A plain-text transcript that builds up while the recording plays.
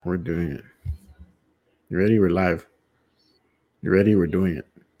We're doing it. You ready? We're live. You ready? We're doing it.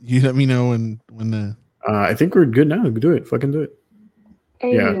 You let me know when the I think we're good now. Do it. Fucking do it.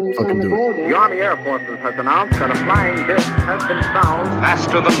 Yeah, fucking do it. The Army Air Forces has announced that a flying disc has been found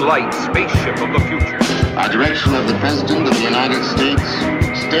faster than light, spaceship of the future. By direction of the President of the United States,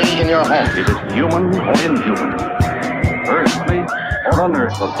 stay in your home. Is it human or inhuman? Earthly or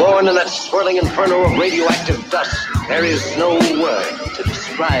unearthly? Born in that swirling inferno of radioactive dust, there is no word to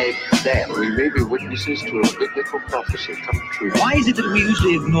describe them. We may be witnesses to a biblical prophecy come true. Why is it that we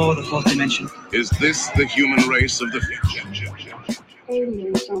usually ignore the fourth dimension? Is this the human race of the future?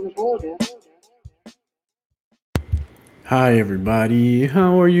 Aliens on the border. Hi, everybody.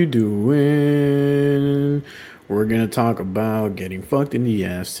 How are you doing? We're going to talk about getting fucked in the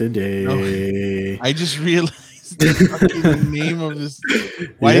ass today. I just realized the fucking name of this.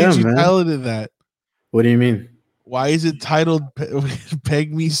 Why did you title it that? What do you mean? Why is it titled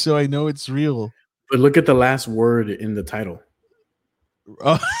Peg Me So I Know It's Real? But look at the last word in the title.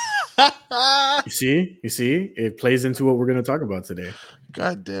 Oh. You see? It plays into what we're going to talk about today.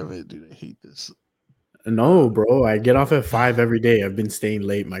 God damn it, dude. I hate this. No, bro. I get off at 5 every day. I've been staying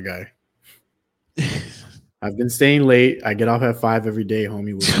late, my guy. I've been staying late. I get off at 5 every day,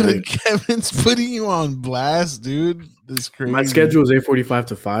 homie. Kevin's putting you on blast, dude. This crazy. My schedule is 8:45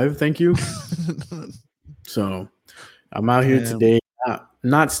 to 5. Thank you. So I'm out here today,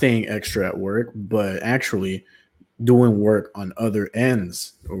 not staying extra at work, but actually doing work on other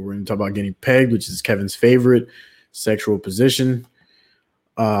ends. We're going to talk about getting pegged, which is Kevin's favorite sexual position.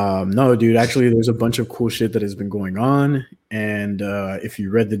 No, dude, actually, there's a bunch of cool shit that has been going on. And if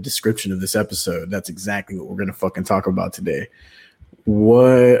you read the description of this episode, that's exactly what we're going to fucking talk about today.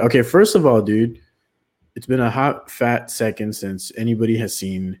 Okay, first of all, dude, it's been a hot, fat second since anybody has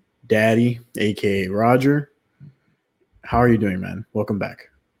seen Daddy, a.k.a. Roger. How are you doing, man? Welcome back.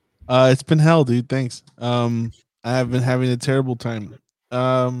 It's been hell, dude. Thanks. I've been having a terrible time.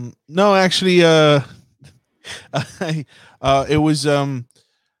 No, actually, it was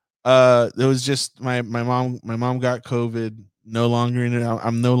just my mom got COVID. I'm no longer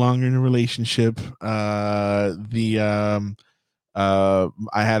in a relationship. I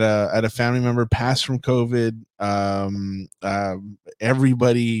had a family member pass from COVID.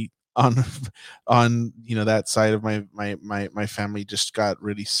 Everybody on that side of my family just got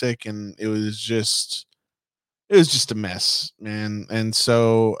really sick, and it was just a mess, man. And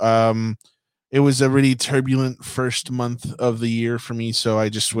so it was a really turbulent first month of the year for me. So I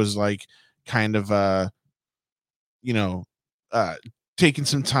just was like kind of taking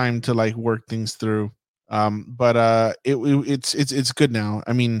some time to like work things through. But it's good now.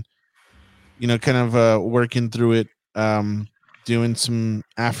 I mean, kind of working through it, doing some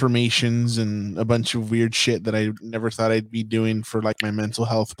affirmations and a bunch of weird shit that I never thought I'd be doing for like my mental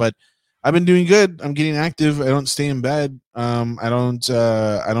health, but I've been doing good. I'm getting active. I don't stay in bed. I don't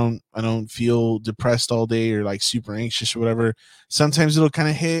feel depressed all day or like super anxious or whatever. Sometimes it'll kind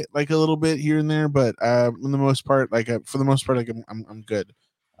of hit like a little bit here and there, but for the most part, I'm good.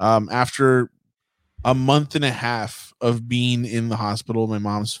 After a month and a half of being in the hospital, my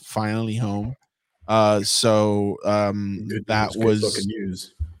mom's finally home. So that was fucking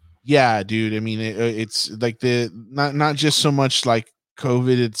news. Yeah, dude. I mean, it's like not just so much like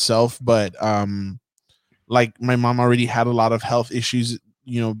COVID itself, but like my mom already had a lot of health issues,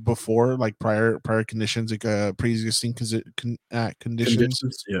 before, like prior conditions, like pre-existing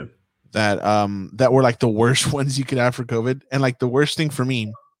conditions, yeah, that were like the worst ones you could have for COVID. And like the worst thing for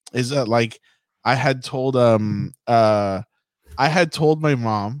me is that like I had told my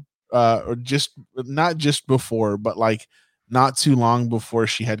mom, or just not just before, but like not too long before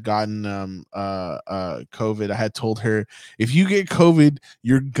she had gotten COVID, I had told her, if you get COVID,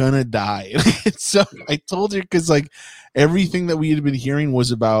 you're gonna die. So I told her, because like everything that we had been hearing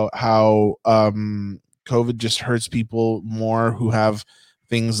was about how COVID just hurts people more who have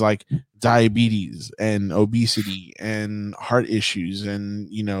things like diabetes and obesity and heart issues and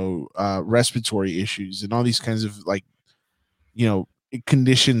respiratory issues and all these kinds of like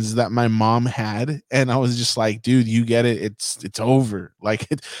conditions that my mom had. And I was just like, dude, you get it, it's over. Like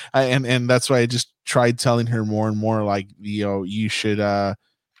and that's why I just tried telling her more and more, like, you should I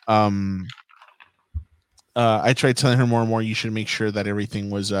tried telling her more and more, you should make sure that everything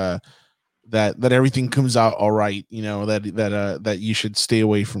was that everything comes out all right, that you should stay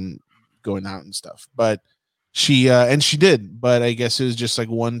away from going out and stuff. But she did, but I guess it was just like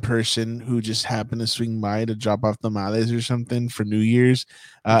one person who just happened to swing by to drop off the tamales or something for New Year's,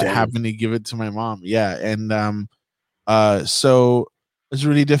 happened to give it to my mom. Yeah. And so it was a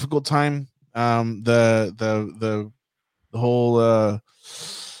really difficult time. The whole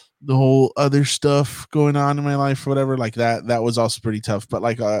the whole other stuff going on in my life or whatever, like that was also pretty tough. But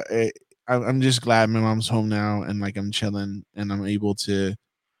like I'm just glad my mom's home now and like I'm chilling and I'm able to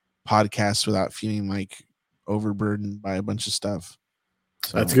podcast without feeling like overburdened by a bunch of stuff.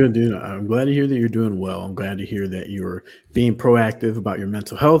 So that's good, dude. I'm glad to hear that you're doing well. I'm glad to hear that you're being proactive about your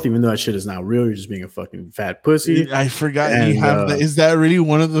mental health, even though that shit is not real. You're just being a fucking fat pussy. I forgot you have that. Is that really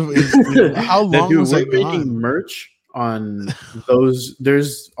one of the? How long dude, was we're I making gone? merch on those.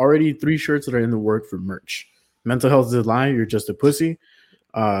 There's already 3 shirts that are in the work for merch. Mental health is a lie. You're just a pussy.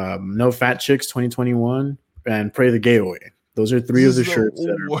 No fat chicks 2021 and pray the gay away. Those are 3 of the shirts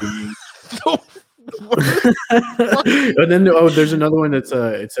that are being. And then there's another one that's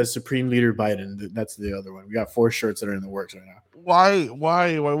it says Supreme Leader Biden. That's the other one. We got 4 shirts that are in the works right now. Why were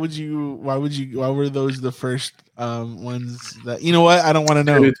those the first ones that, you know what? I don't want to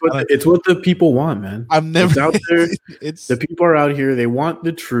know. Dude, it's what the people want, man. It's out there. The people are out here. They want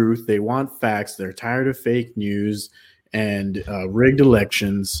the truth. They want facts. They're tired of fake news and rigged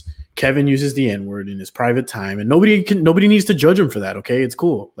elections. Kevin uses the N-word in his private time, and nobody needs to judge him for that. Okay, it's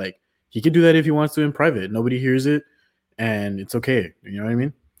cool. Like, he can do that if he wants to in private. Nobody hears it, and it's okay. You know what I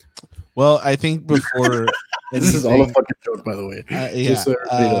mean? Well, I think before this is all a fucking joke, by the way.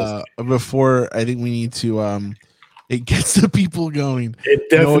 Before, I think we need to it gets the people going. It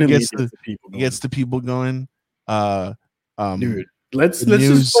definitely gets the people going. Dude, let's start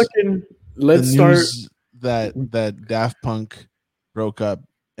that Daft Punk broke up.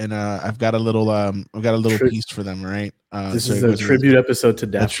 And I've got a little piece for them, right? This is a tribute episode to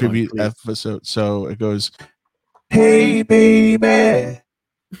Daft Punk. Tribute episode. So it goes, "Hey baby,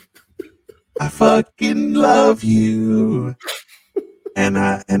 I fucking love you, and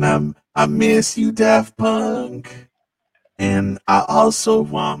I miss you, Daft Punk, and I also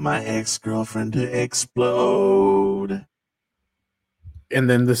want my ex-girlfriend to explode." And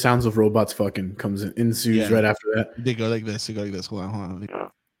then the sounds of robots fucking ensues right after that. They go like this. Hold on.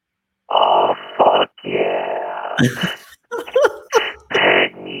 Oh, fuck yeah.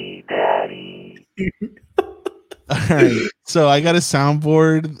 Peg me, daddy. All right. So I got a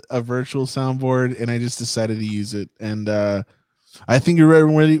virtual soundboard, and I just decided to use it. And I think it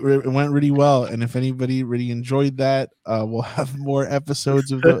went really well. And if anybody really enjoyed that, we'll have more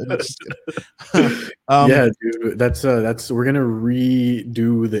episodes of those. Yeah, dude. That's we're gonna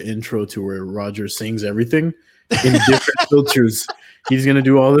redo the intro to where Roger sings everything in different filters. He's gonna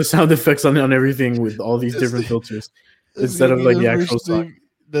do all the sound effects on everything with all these different filters instead of like the actual song.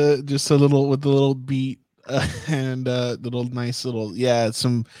 Just a little with the little beat and little nice little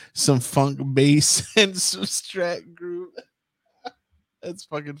some funk bass and some strat groove. That's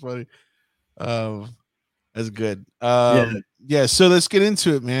fucking funny. That's good. Yeah. So let's get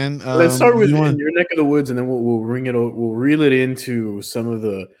into it, man. Let's start with in your neck of the woods, and then we'll reel it into some of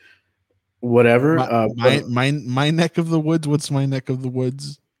the whatever. My neck of the woods. What's my neck of the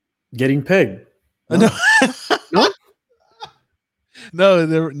woods? Getting pegged. No. No,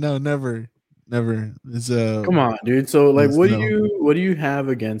 never. It's come on, dude. So like, what do you have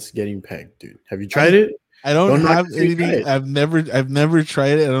against getting pegged, dude? Have you tried it? I don't have anything. I've never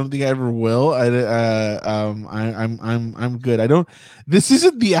tried it. I don't think I ever will. I'm good. I don't. This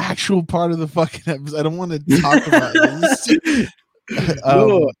isn't the actual part of the fucking episode. I don't want to talk about it.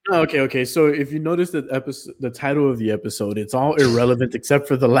 Okay. So if you notice the title of the episode, it's all irrelevant except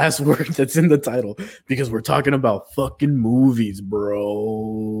for the last word that's in the title, because we're talking about fucking movies,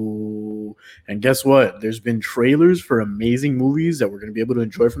 bro. And guess what? There's been trailers for amazing movies that we're going to be able to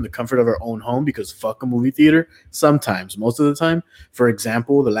enjoy from the comfort of our own home, because fuck a movie theater. Sometimes, most of the time. For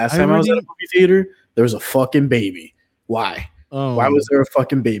example, the last time I was at a movie theater, there was a fucking baby. Why? Why was there a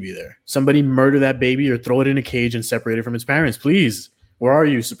fucking baby there? Somebody murder that baby or throw it in a cage and separate it from its parents, please. Where are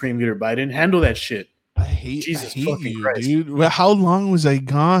you, Supreme Leader Biden? Handle that shit. I hate you, Christ. Dude. Well, how long was I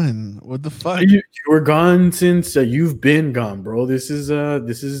gone? What the fuck? You were gone since you've been gone, bro. This is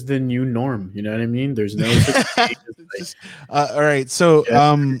the new norm. You know what I mean? There's no. All right, so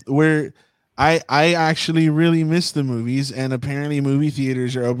I actually really miss the movies, and apparently movie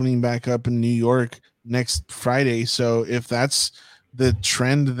theaters are opening back up in New York next Friday. So if that's the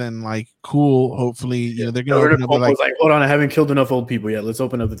trend, then like cool. Hopefully, they're gonna open up. Like, hold on, I haven't killed enough old people yet. Let's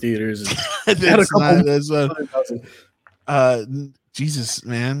open up the theaters. Jesus,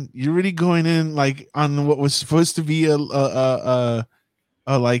 man, you're really going in like on what was supposed to be a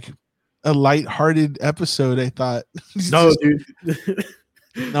lighthearted episode. I thought. No, dude.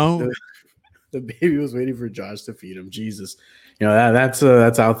 No. The baby was waiting for Josh to feed him. Jesus, that's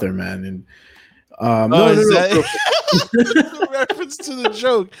out there, man. And No, is no, that no. reference to the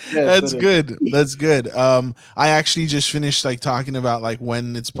joke? Yes, That's good. That's good. I actually just finished like talking about like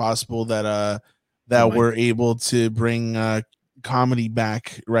when it's possible that we're able to bring comedy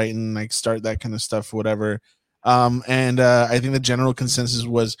back, right, and like start that kind of stuff, whatever. And I think the general consensus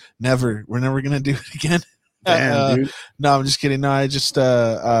was never. We're never gonna do it again. Damn, dude. No, I'm just kidding. No, I just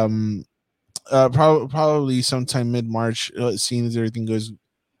probably sometime mid-March, seeing as everything goes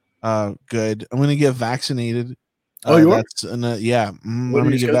good. I'm gonna get vaccinated. Oh, you are? That's yeah. I'm What are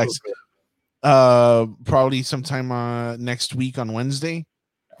gonna you get scheduled vaccinated. Probably sometime next week on Wednesday,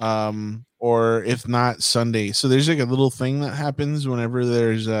 or if not Sunday. So there's like a little thing that happens whenever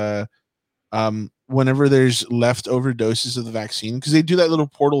there's leftover doses of the vaccine, because they do that little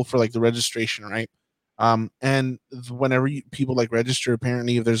portal for like the registration, right? And whenever people like register,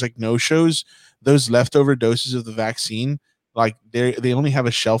 apparently if there's like no shows, those leftover doses of the vaccine, like they only have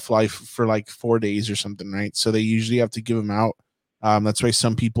a shelf life for like 4 days or something, right? So they usually have to give them out. That's why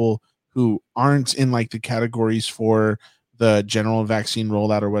some people who aren't in like the categories for the general vaccine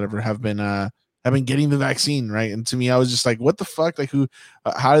rollout or whatever have been getting the vaccine, right? And to me, I was just like, what the fuck? Like,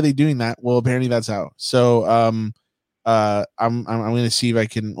 how are they doing that? Well, apparently that's how. So I'm gonna see if I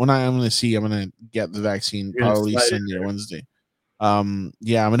can. Well, I'm gonna get the vaccine probably Sunday or Wednesday.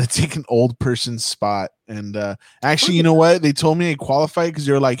 Yeah, I'm gonna take an old person's spot. And actually, you know what? They told me I qualified because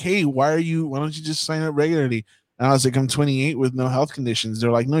they're like, hey, why don't you just sign up regularly? And I was like, I'm 28 with no health conditions.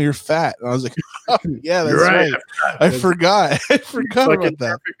 They're like, no, you're fat. And I was like, oh, yeah, that's right. I forgot. I forgot about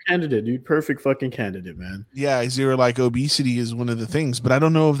that. Perfect candidate, dude. Perfect fucking candidate, man. Yeah, they were like, obesity is one of the things, but I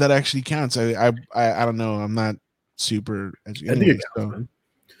don't know if that actually counts. I don't know. I'm not super educated. I think it counts,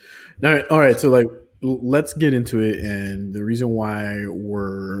 man. All right. So like, let's get into it. And the reason why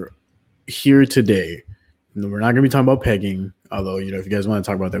we're here today, we're not going to be talking about pegging, although, if you guys want to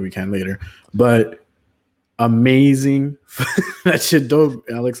talk about that, we can later. But amazing, that shit dope.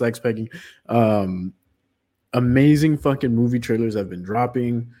 Alex likes pegging. Amazing fucking movie trailers have been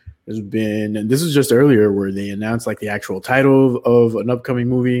dropping. And this is just earlier where they announced like the actual title of an upcoming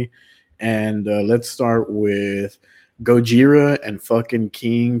movie. And let's start with Gojira and fucking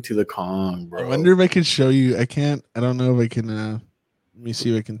King to the Kong, bro. I wonder if I can show you. I don't know if I can. Let me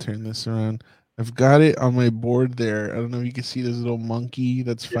see if I can turn this around. I've got it on my board there. I don't know if you can see this little monkey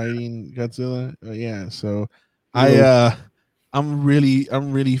that's fighting Godzilla. Yeah, so I'm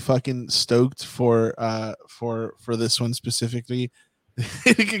really fucking stoked for this one specifically.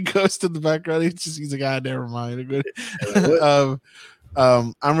 It goes to the background. He's like, never mind.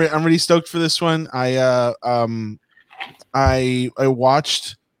 I'm really stoked for this one. I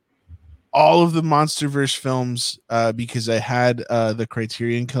watched all of the MonsterVerse films because I had the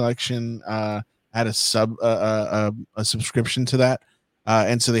Criterion Collection. Had a subscription to that,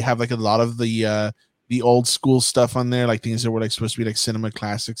 and so they have like a lot of the old school stuff on there, like things that were like supposed to be like cinema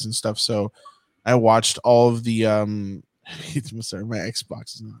classics and stuff. So I watched all of the sorry, my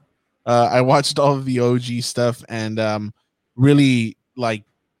Xbox is not. I watched all of the OG stuff and really like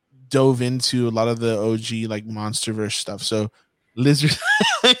dove into a lot of the OG like MonsterVerse stuff. So Lizard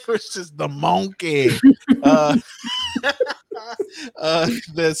versus the monkey.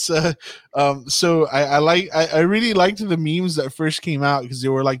 So I really liked the memes that first came out because they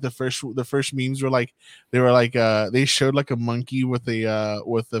were like the first memes were like they showed like a monkey with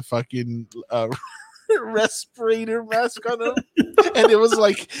a fucking respirator mask on him, and it was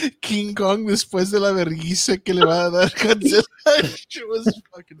like King Kong después de la vergüenza que le va a dar Godzilla. It was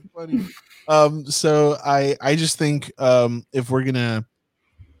fucking funny. So I just think if we're gonna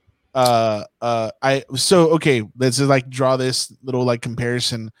okay, let's just like draw this little like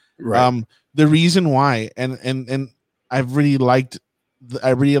comparison. Right. The reason why and I really liked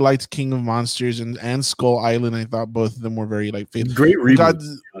King of Monsters and Skull Island. I thought both of them were very like faithful. Great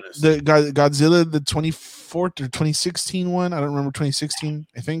reboot. Godzilla, the 24th or 2016 one. I don't remember 2016.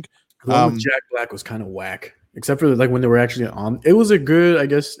 I think the one with Jack Black was kind of whack, except for like when they were actually on. It was a good, I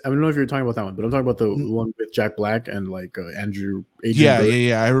guess. I don't know if you're talking about that one, but I'm talking about the one with Jack Black and like Andrew.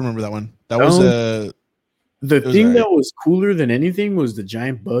 Yeah. I remember that one. That was the thing that was cooler than anything was the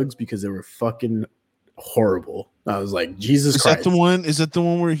giant bugs because they were fucking horrible. I was like, Jesus Christ. Is that the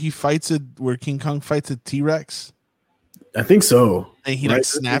one where where King Kong fights a T-Rex? I think so. And he like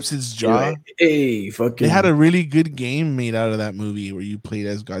snaps his jaw. Like, hey, fucking. They had a really good game made out of that movie where you played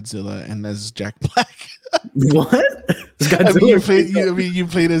as Godzilla and as Jack Black. What? You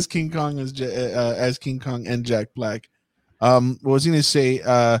played as King Kong as King Kong and Jack Black. What was I gonna say?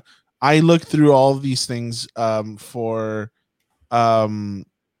 I looked through all of these things for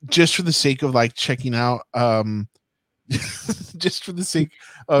just for the sake of like checking out just for the sake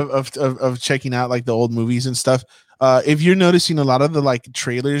of checking out like the old movies and stuff. If you're noticing, a lot of the like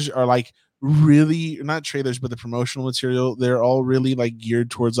trailers are like really not trailers, but the promotional material, they're all really like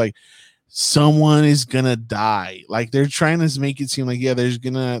geared towards like someone is gonna die. Like they're trying to make it seem like, yeah, there's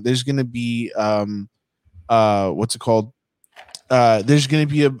gonna be what's it called? There's gonna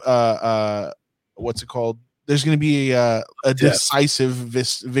be a what's it called? There's gonna be a decisive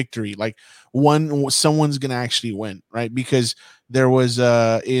victory. Like someone's gonna actually win, right? Because there was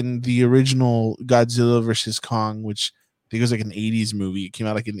in the original Godzilla versus Kong, which I think it was like an 80s movie. It came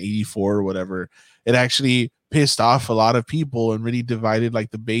out like in 84 or whatever. It actually pissed off a lot of people and really divided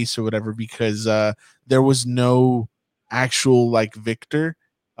like the base or whatever, because there was no actual like victor.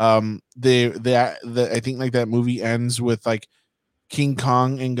 I think like that movie ends with like King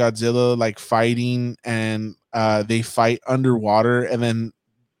Kong and Godzilla like fighting, and they fight underwater, and then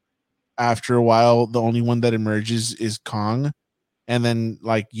after a while the only one that emerges is Kong, and then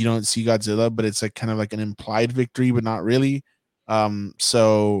like you don't see Godzilla, but it's like kind of like an implied victory, but not really.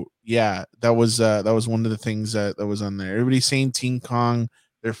 So yeah, that was one of the things that was on there. Everybody's saying King Kong,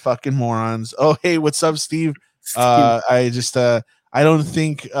 they're fucking morons. Oh hey, what's up, Steve? I don't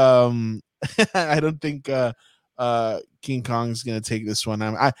think King Kong's gonna take this one.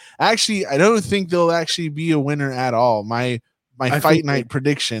 I don't think there'll actually be a winner at all. My fight night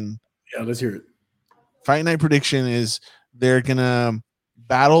prediction. Yeah, let's hear it. Fight night prediction is they're gonna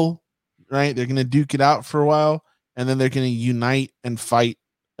battle, right? They're gonna duke it out for a while, and then they're gonna unite and fight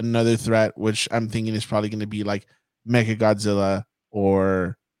another threat, which I'm thinking is probably gonna be like Mechagodzilla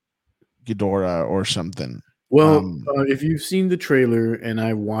or Ghidorah or something. Well, if you've seen the trailer, and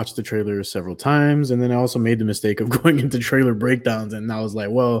I watched the trailer several times, and then I also made the mistake of going into trailer breakdowns, and I was like,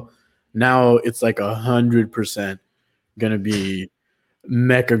 well, now it's like 100% gonna be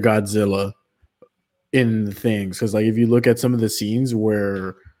Mechagodzilla in the things, because like if you look at some of the scenes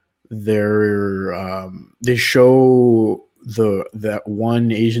where they show that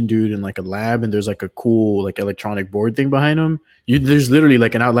one Asian dude in like a lab, and there's like a cool like electronic board thing behind him. There's literally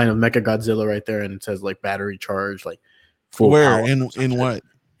like an outline of Mechagodzilla right there, and it says like battery charge, like full where power. In what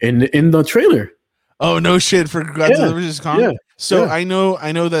in the trailer. Oh no shit, for Godzilla vs Kong. Yeah. So yeah. I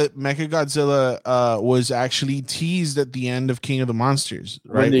know that Mechagodzilla was actually teased at the end of King of the Monsters,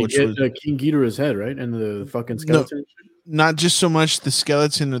 right? When they get King Ghidorah's head, right, and the fucking skeleton. No, not just so much the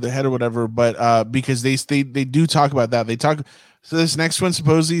skeleton or the head or whatever, but because they do talk about that. They talk. So this next one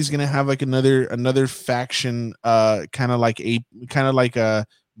supposedly is going to have like another faction, kind of like a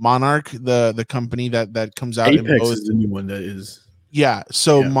Monarch, the company that comes out. Apex in both. Is the new one that is. Yeah,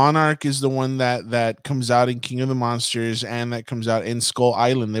 so Monarch is the one that comes out in King of the Monsters, and that comes out in Skull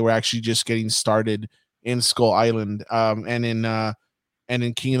Island. They were actually just getting started in Skull Island, and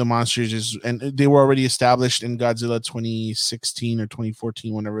in King of the Monsters and they were already established in Godzilla 2016 or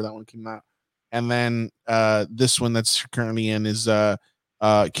 2014, whenever that one came out. And then this one that's currently in is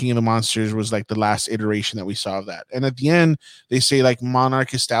King of the Monsters was like the last iteration that we saw of that. And at the end, they say like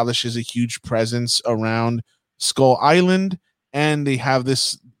Monarch establishes a huge presence around Skull Island, and they have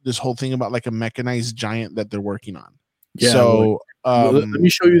this whole thing about like a mechanized giant that they're working on. Yeah. So let me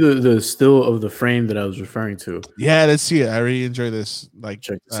show you the still of the frame that I was referring to. Yeah, let's see it. I really enjoy this. Like,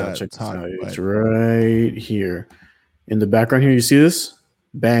 check this out. It's right here in the background. Here, you see this?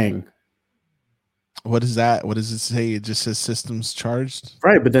 Bang. What is that? What does it say? It just says systems charged.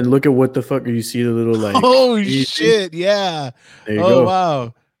 Right, but then look at what the fuck you see the little like. Oh shit! Yeah. There you go.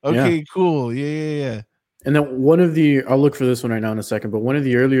 Wow. Okay. Cool. Yeah. And then I'll look for this one right now in a second, but one of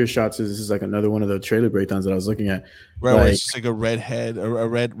the earlier shots is like another one of the trailer breakdowns that I was looking at. Right, like, it's just like a red head, or a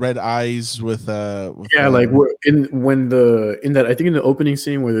red eyes with like we're in that I think in the opening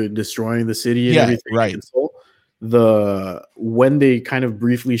scene where they're destroying the city and everything. Right. When they kind of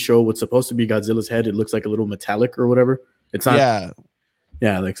briefly show what's supposed to be Godzilla's head, it looks like a little metallic or whatever. It's not.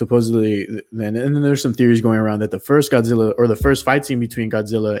 Yeah, like supposedly and then there's some theories going around that the first Godzilla, or the first fight scene between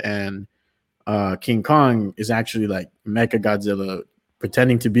Godzilla and King Kong, is actually like Mechagodzilla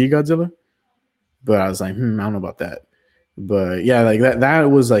pretending to be Godzilla. But I was like, I don't know about that. But yeah, like that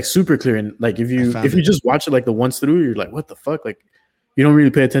was like super clear. And like if you just watch it like the once through, you're like, what the fuck? Like you don't really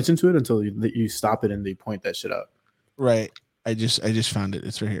pay attention to it until you stop it and they point that shit out. Right. I just found it.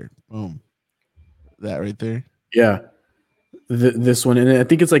 It's right here. Boom. That right there. Yeah. This one, and I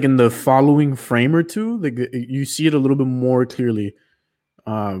think it's like in the following frame or two, you see it a little bit more clearly.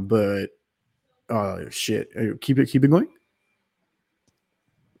 But oh shit! Keep it going.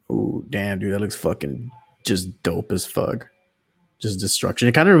 Oh damn, dude, that looks fucking just dope as fuck. Just destruction.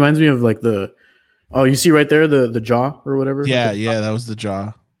 It kind of reminds me of like you see right there the jaw or whatever. Yeah, that was the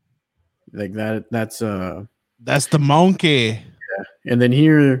jaw. Like that. That's That's the monkey. And then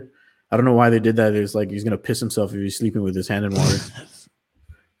here, I don't know why they did that. It's like he's gonna piss himself if he's sleeping with his hand in water.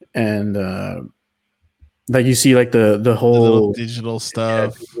 And like you see, like the whole little digital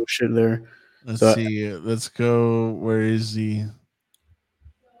stuff shit there. Let's see. Let's go. Where is he?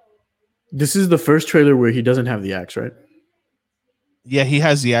 This is the first trailer where he doesn't have the axe, right? Yeah, he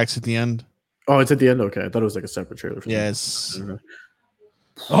has the axe at the end. Oh, it's at the end. Okay, I thought it was like a separate trailer. Yes.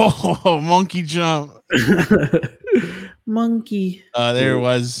 Oh, monkey jump. Monkey. There it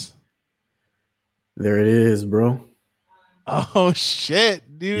was. There it is, bro. Oh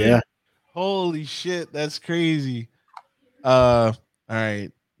shit, dude. Yeah. Holy shit, that's crazy. All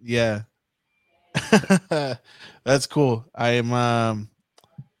right. Yeah. That's cool. I'm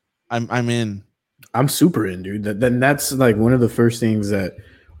in. I'm super in, dude. Then that's like one of the first things that,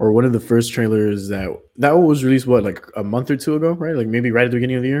 or one of the first trailers that was released, what, like a month or two ago, right? Like maybe right at the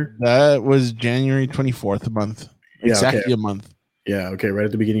beginning of the year. That was January 24th, a month. Yeah, exactly a month. Yeah, okay, right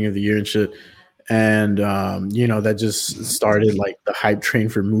at the beginning of the year and shit. And you know, that just started like the hype train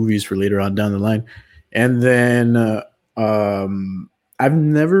for movies for later on down the line. And then I've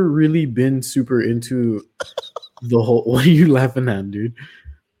never really been super into the whole. What are you laughing at, dude?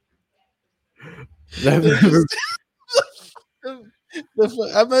 I'm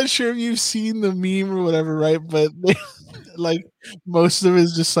not sure if you've seen the meme or whatever, right? But like most of it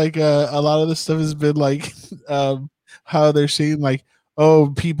is just like a lot of the stuff has been like how they're saying like,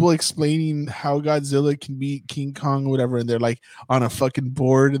 oh, people explaining how Godzilla can beat King Kong or whatever, and they're like on a fucking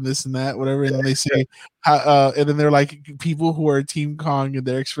board and this and that, whatever, and then they say how, and then they're like people who are Team Kong, and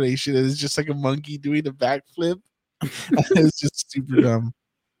their explanation is just like a monkey doing a backflip. It's just super dumb.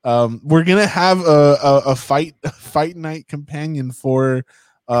 We're gonna have a fight night companion for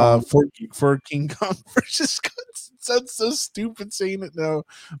King Kong versus Godzilla. Sounds so stupid saying it now,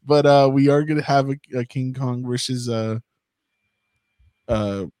 but we are gonna have a King Kong versus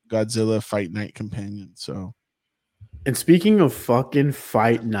Godzilla fight night companion. So, and speaking of fucking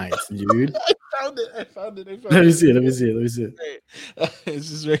fight nights, dude, I found it. Let me see it. It's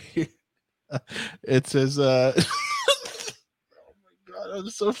just right here. It says I'm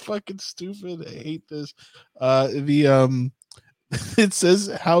so fucking stupid. I hate this. It says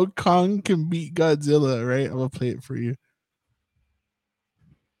how Kong can beat Godzilla, right? I'm gonna play it for you.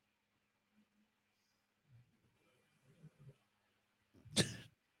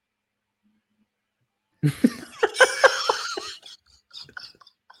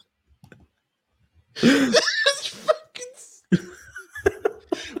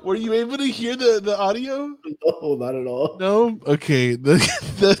 Were you able to hear the audio? No, not at all. No? Okay.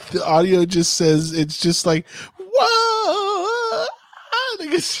 The audio just says, it's just like, whoa! Like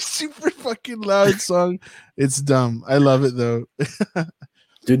it's a super fucking loud song. It's dumb. I love it though.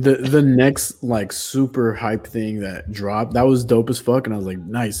 Dude, the next like super hype thing that dropped, that was dope as fuck. And I was like,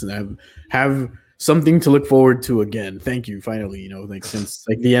 nice. And I have something to look forward to again. Thank you. Finally, you know, like since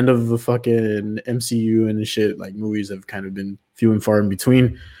like the end of the fucking MCU and shit, like movies have kind of been few and far in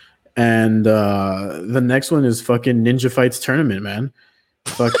between. And the next one is fucking Ninja Fights Tournament, man.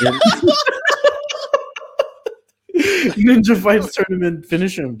 Fucking Ninja Fights Tournament,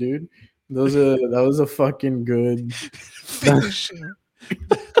 finish him, dude. That was a fucking good finish him.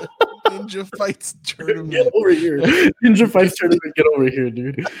 Ninja Fights Tournament. Get over here. Ninja Fights Tournament, get over here,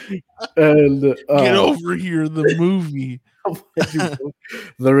 dude. And get over here, the movie.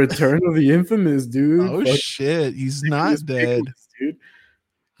 The Return of the Infamous, dude. Oh shit, he's not dead, dude.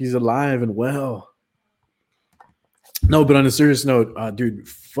 He's alive and well. No, but on a serious note, dude,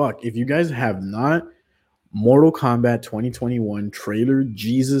 fuck. If you guys have not, Mortal Kombat 2021 trailer,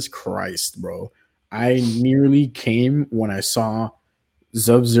 Jesus Christ, bro. I nearly came when I saw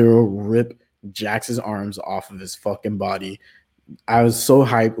Sub-Zero rip Jax's arms off of his fucking body. I was so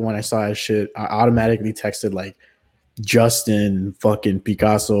hyped when I saw his shit. I automatically texted like Justin, fucking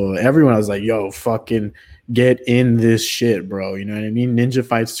Picasso, everyone. I was like, yo, fucking get in this shit, bro. You know what I mean? Ninja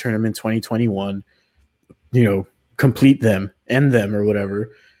Fights Tournament 2021, you know, complete them, end them, or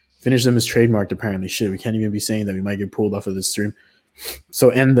whatever. Finish them as trademarked, apparently. Shit, we can't even be saying that. We might get pulled off of this stream. So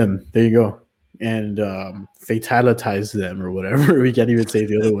end them. There you go. And fatalitize them or whatever. We can't even say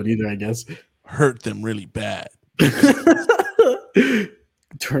the other one either, I guess. Hurt them really bad.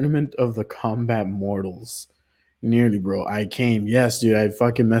 Tournament of the Combat Mortals. Nearly, bro. I came. Yes, dude. I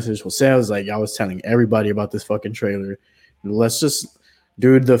fucking messaged Jose. I was like, I was telling everybody about this fucking trailer. Let's just,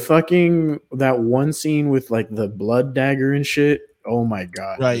 dude, the fucking, that one scene with like the blood dagger and shit. Oh my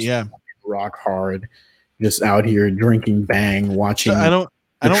God. Right, yeah. Rock hard. Just out here drinking bang, watching. So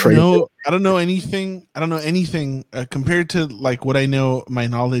I don't know anything compared to like what I know. My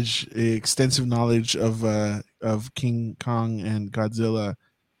knowledge, extensive knowledge of King Kong and Godzilla.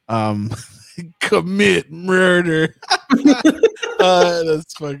 Commit murder.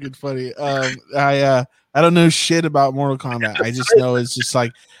 That's fucking funny. I don't know shit about Mortal Kombat. I just know it's just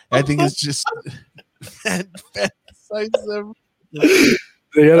like I think it's just fantasize them.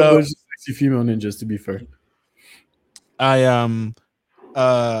 They had a bunch of sexy female ninjas, to be fair. I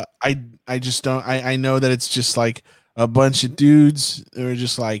just don't. I know that it's just like a bunch of dudes who are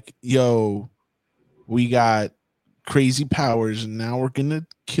just like, yo, we got crazy powers and now we're gonna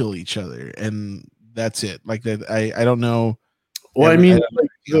kill each other, and that's it. Like that. I don't know. Well, I mean, like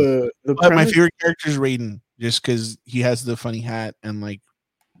but my favorite character is Raiden, just because he has the funny hat and like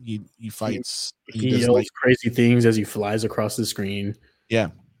he fights. He yells like crazy things as he flies across the screen. Yeah,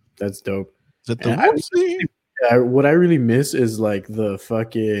 that's dope. Is that the what I really miss is like the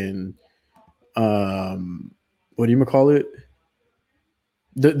fucking what do you call it?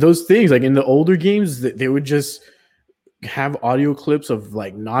 Those things like in the older games that they would just have audio clips of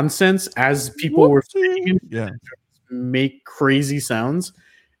like nonsense as people were make crazy sounds.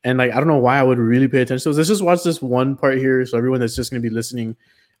 And like I don't know why I would really pay attention to those. Let's just watch this one part here. So everyone that's just gonna be listening,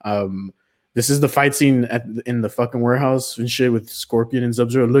 this is the fight scene in the fucking warehouse and shit with Scorpion and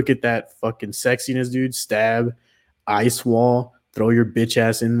Sub-Zero. Look at that fucking sexiness, dude. Stab, ice wall, throw your bitch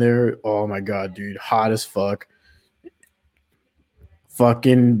ass in there. Oh my god, dude, hot as fuck.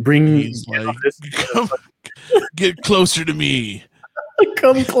 Fucking bring like, get closer to me.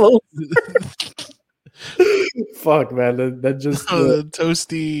 Come close. Fuck, man, that just the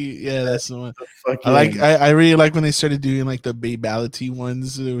toasty. Yeah, that's the one. I really like when they started doing like the babality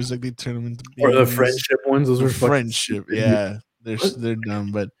ones. It was like they turn them into or the friendship ones. Those were friendship. Yeah, they're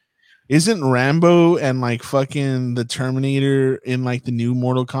dumb. But isn't Rambo and like fucking the Terminator in like the new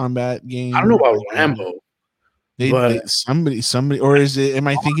Mortal Kombat game? I don't know about Rambo. Somebody, or is it? Am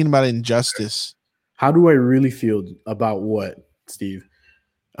I thinking about Injustice? How do I really feel about what, Steve?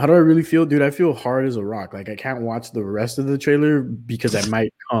 How do I really feel, dude? I feel hard as a rock. Like I can't watch the rest of the trailer because I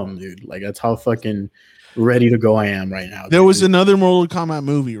might come, dude. Like that's how fucking ready to go I am right now. There was another Mortal Kombat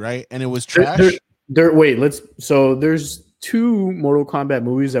movie, right? And it was trash. So there's 2 Mortal Kombat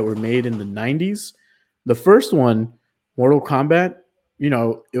movies that were made in the 90s. The first one, Mortal Kombat,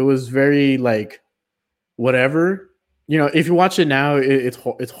 it was very like whatever. If you watch it now,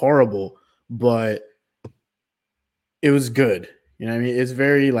 it's horrible, but it was good. You know what I mean? It's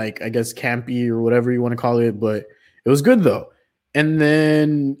very like, I guess, campy or whatever you want to call it, but it was good though. And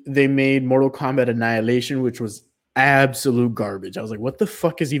then they made Mortal Kombat Annihilation, which was absolute garbage. I was like, what the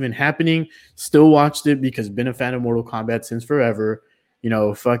fuck is even happening? Still watched it because been a fan of Mortal Kombat since forever.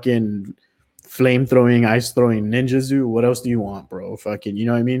 Fucking flame throwing, ice throwing ninjas, dude. What else do you want, bro? Fucking, you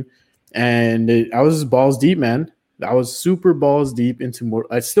know what I mean? And I was balls deep, man. I was super balls deep into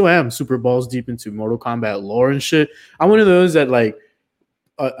I still am super balls deep into Mortal Kombat lore and shit. I'm one of those that like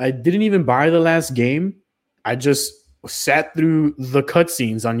I didn't even buy the last game. I just sat through the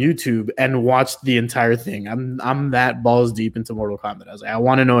cutscenes on YouTube and watched the entire thing. I'm that balls deep into Mortal Kombat. I was like, I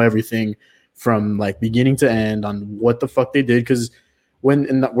want to know everything from like beginning to end on what the fuck they did. Because we're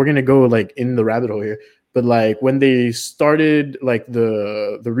gonna go like in the rabbit hole here. But like when they started like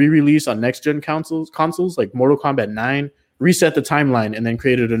the re-release on next gen consoles like Mortal Kombat 9, reset the timeline and then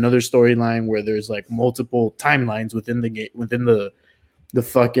created another storyline where there's like multiple timelines within the game, within the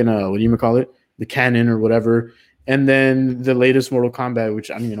fucking what do you call it, the canon or whatever. And then the latest Mortal Kombat, which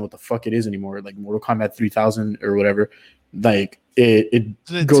I don't even know what the fuck it is anymore, like Mortal Kombat 3000 or whatever. Like it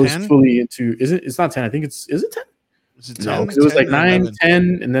goes 10? Fully into it's not 10. I think is it 10? No, because it was like 9,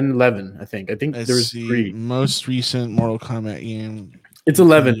 10, and then 11. I think there was 3. Most recent Mortal Kombat game. It's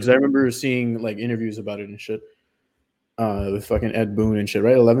 11 because I remember seeing like interviews about it and shit. With fucking Ed Boon and shit,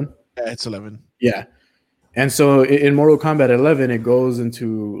 right? 11. Yeah, it's 11. Yeah, and so in Mortal Kombat 11, it goes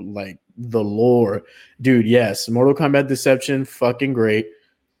into like the lore, dude. Yes, Mortal Kombat Deception, fucking great.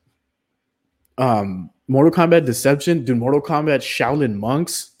 Mortal Kombat Deception, dude. Mortal Kombat Shaolin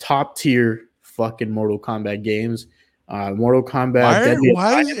Monks, top tier fucking Mortal Kombat games. Mortal Kombat.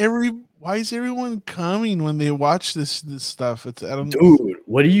 Why is everyone coming when they watch this stuff? Dude,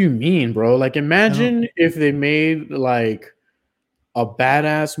 what do you mean, bro? Like, imagine if they made like a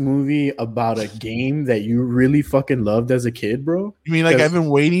badass movie about a game that you really fucking loved as a kid, bro. You mean like I've been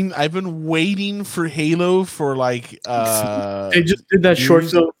waiting for Halo for like they just did that short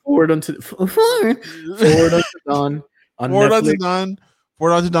film Forward Unto Dawn on Netflix.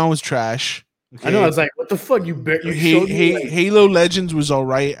 Forward Unto Dawn was trash. Okay. I know. I was like, "What the fuck?" Halo Legends was all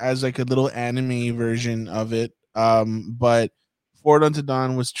right as like a little anime version of it, but Forward Unto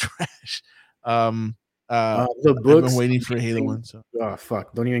Dawn was trash. The I've books. been waiting for Halo 1. So. Oh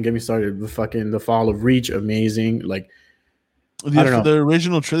fuck! Don't even get me started. The Fall of Reach, amazing. Like I don't know. The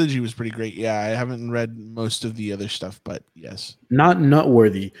original trilogy was pretty great. Yeah, I haven't read most of the other stuff, but yes, not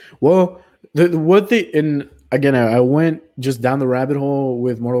nutworthy. Well, what they and again, I went just down the rabbit hole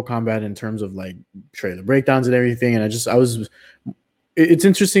with Mortal Kombat in terms of like trailer breakdowns and everything, and it's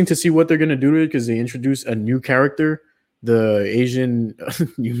interesting to see what they're gonna do to it because they introduced a new character, the Asian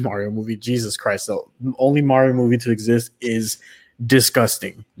new Mario movie. Jesus Christ, the only Mario movie to exist is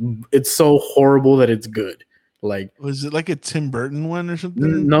disgusting. It's so horrible that it's good. Like, was it like a Tim Burton one or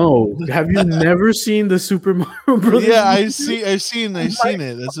something? No. Have you never seen the Super Mario Brothers? Yeah, I've seen it. That's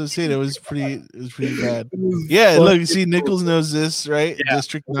what I'm saying. It was pretty bad. Yeah, look, see, Nichols knows this, right? Yeah.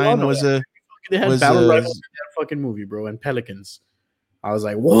 District 9 was a they had battle rifles in that fucking movie, bro, and pelicans. I was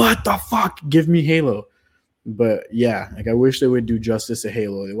like, what the fuck? Give me Halo. But yeah, like I wish they would do justice to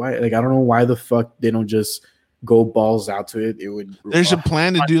Halo. Why? Like I don't know why the fuck they don't just go balls out to it. It would. There's a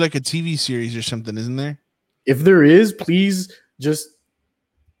plan to do like a TV series or something, isn't there? If there is, please just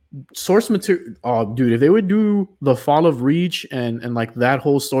source material. Oh, dude, if they would do the Fall of Reach and like that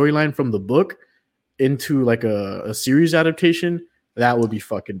whole storyline from the book into like a series adaptation, that would be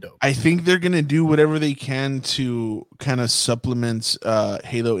fucking dope. I think they're gonna do whatever they can to kind of supplement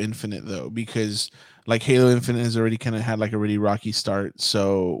Halo Infinite though, because like Halo Infinite has already kind of had like a really rocky start.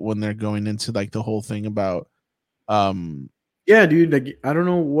 So when they're going into like the whole thing about yeah, dude, like I don't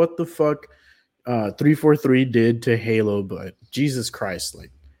know what the fuck 343 did to Halo, but Jesus Christ,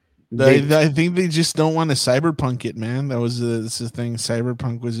 like I think they just don't want to cyberpunk it, man. That was the thing.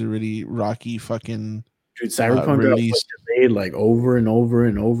 Cyberpunk was a really rocky fucking dude. Cyberpunk got delayed like over and over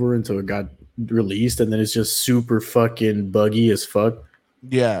and over until it got released, and then it's just super fucking buggy as fuck.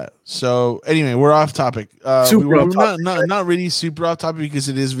 Yeah. So anyway, we're off topic. We're not really super off topic because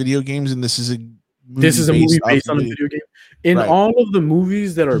it is video games, and this is a movie based on a video game. In all of the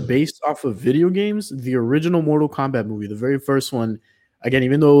movies that are based off of video games, the original Mortal Kombat movie, the very first one, again,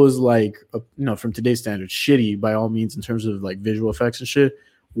 even though it was like, from today's standards, shitty by all means in terms of like visual effects and shit,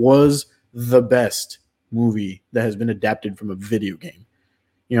 was the best movie that has been adapted from a video game.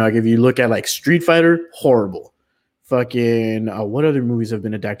 You know, like if you look at like Street Fighter, horrible. Fucking, what other movies have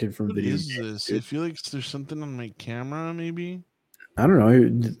been adapted from video games? I feel like there's something on my camera, maybe. I don't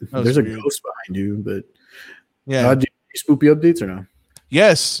know. There's a ghost behind you, but yeah. Do you spoopy updates or no?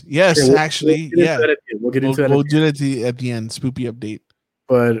 Yes, okay, actually, yeah. We'll get into that. We'll do it at the end. Spoopy update.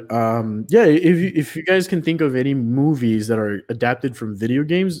 But yeah, if you guys can think of any movies that are adapted from video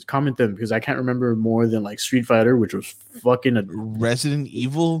games, comment them because I can't remember more than like Street Fighter, which was fucking Resident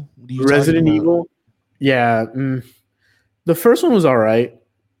Evil. Resident Evil. Yeah, the first one was all right.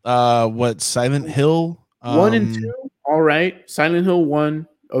 What Silent Hill 1 and 2, all right. Silent Hill 1,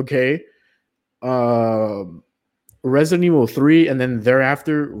 okay. Resident Evil 3, and then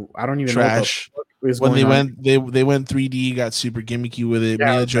thereafter, I don't even trash. know what when they went 3D, got super gimmicky with it.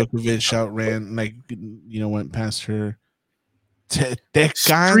 Yeah, Mila Djokovic outran, went past her.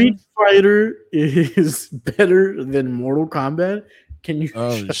 Street Fighter is better than Mortal Kombat. Can you?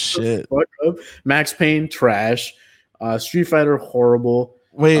 Oh shit! The fuck up? Max Payne trash. Street Fighter horrible.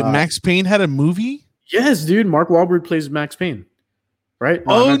 Wait, Max Payne had a movie? Yes, dude. Mark Wahlberg plays Max Payne. Right?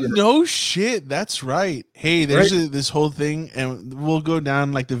 No shit. That's right. Hey, there's this whole thing, and we'll go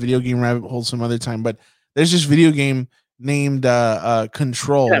down like the video game rabbit hole some other time. But there's this video game named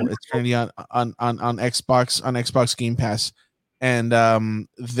Control. Yeah, it's currently on Xbox Game Pass, and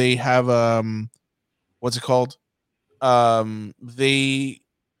they have what's it called? They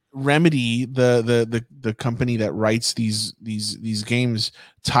Remedy, the company that writes these games,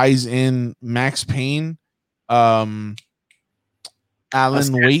 ties in Max Payne, Alan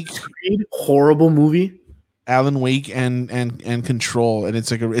Wake, horrible movie. Alan Wake and Control, and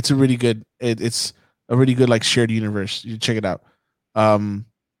it's like it's a really good like shared universe. You check it out.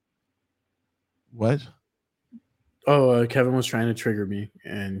 What? Oh, Kevin was trying to trigger me,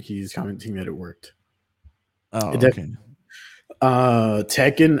 and he's commenting that it worked. Oh, okay.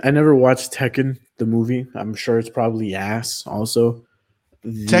 Tekken. I never watched Tekken, the movie. I'm sure it's probably ass. Also,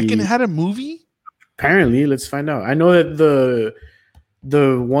 Tekken had a movie. Apparently, let's find out. I know that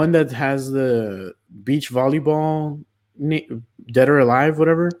the one that has the beach volleyball, Dead or Alive,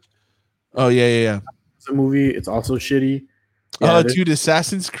 whatever. Oh yeah. It's a movie. It's also shitty. Yeah, dude,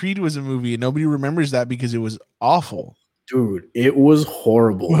 Assassin's Creed was a movie, and nobody remembers that because it was awful. Dude, it was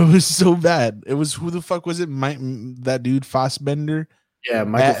horrible. It was so bad. It was, who the fuck was it? That dude Fassbender? Yeah,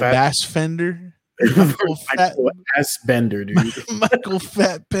 Michael Fassbender. Michael Fassbender, dude. Michael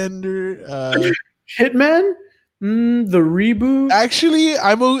Fatbender. Hitman? The reboot. Actually,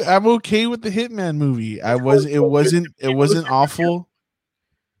 I'm okay with the Hitman movie. It wasn't awful.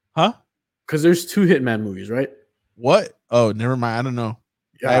 Huh? Because there's 2 Hitman movies, right? What? Oh, never mind. I don't know.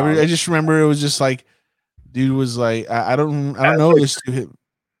 Yeah, I just remember it was just like, dude was like, I don't know.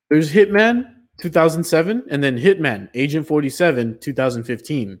 There's Hitman 2007, and then Hitman Agent 47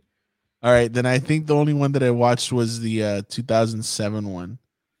 2015. All right, then I think the only one that I watched was the 2007 one.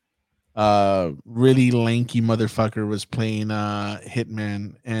 Really lanky motherfucker was playing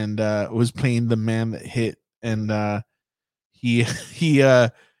Hitman and was playing the man that hit, and I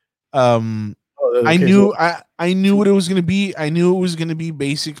knew what it was gonna be. I knew it was gonna be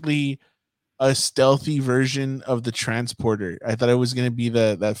basically a stealthy version of the Transporter. I thought it was gonna be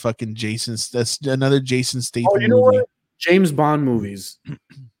that fucking that's another Jason Statham movie. What? James Bond movies.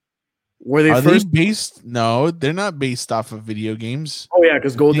 Were they Are first they based? No, they're not based off of video games. Oh yeah,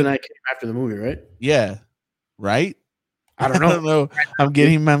 because GoldenEye came after the movie, right? Yeah, right. I don't know. I'm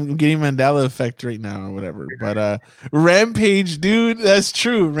getting Mandela effect right now or whatever. But Rampage, dude, that's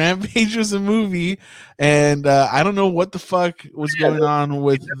true. Rampage was a movie, and I don't know what the fuck was going on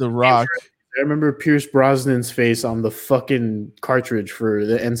with The Rock. I remember Pierce Brosnan's face on the fucking cartridge for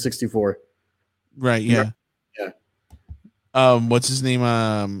the N64. Right, yeah. What's his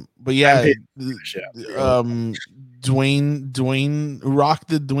name? But yeah, Dwayne Rock,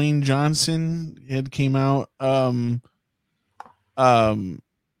 the Dwayne Johnson had came out.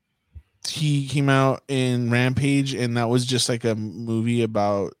 He came out in Rampage, and that was just like a movie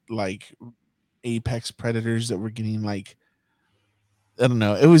about like apex predators that were getting like, I don't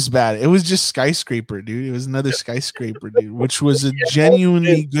know. It was bad. It was just Skyscraper, dude. It was another Skyscraper, dude, which was a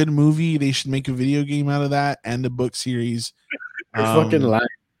genuinely good movie. They should make a video game out of that and a book series. You're fucking lying.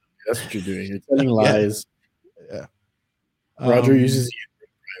 That's what you're doing. You're telling lies. Yeah. Roger uses you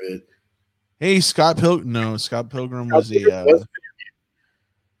private. Hey, Scott Pilgrim. No, Scott Pilgrim was It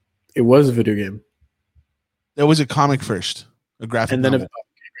was a video game. That was a comic first, a graphic and then novel. a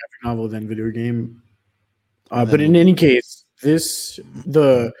graphic novel, then video game. But in any case, Doom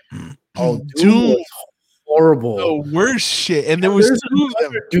was horrible. The worst shit. And there was two of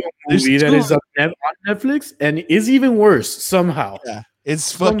them. Doom movie that is on Netflix and is even worse somehow. Yeah, it's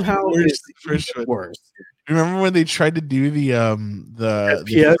somehow worse. Remember when they tried to do the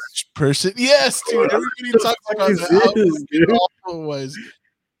FPS first person? Yes, dude. Everybody talks about how awful it was.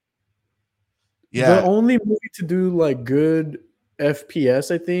 Yeah. The only movie to do like good FPS,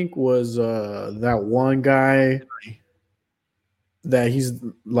 I think, was that one guy that he's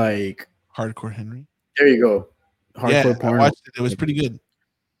like Hardcore Henry. There you go. Hardcore porn. I watched it. It was pretty good.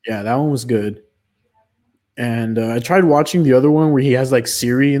 Yeah, that one was good. And I tried watching the other one where he has like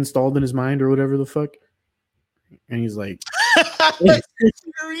Siri installed in his mind or whatever the fuck. And he's like,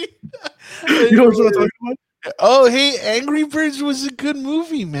 Siri. You know what I'm talking about? Oh, hey, Angry Birds was a good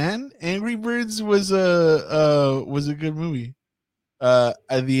movie, man. Angry Birds was a good movie.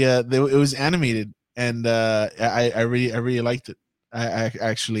 It was animated, and I really liked it. I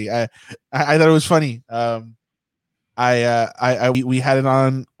thought it was funny. We had it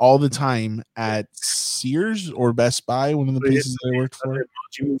on all the time at Sears or Best Buy, one of the places that I worked for.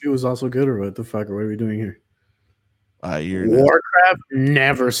 The movie was also good, or what the fuck? Or what are we doing here? Warcraft,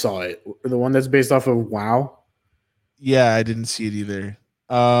 never saw it. The one that's based off of WoW. Yeah, I didn't see it either.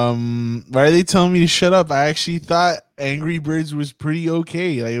 Why are they telling me to shut up? I actually thought Angry Birds was pretty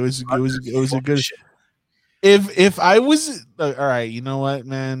okay. Like it was a good. If I was all right, you know what,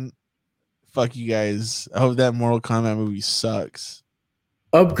 man? Fuck you guys. I hope that Mortal Kombat movie sucks.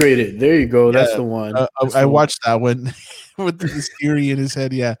 Upgraded. There you go. That's the one. I watched that one with the Siri in his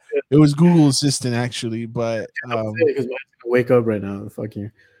head. Yeah, it was Google Assistant actually, but because I wake up right now. Fuck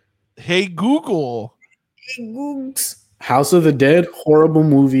you. Hey Google. House of the Dead, horrible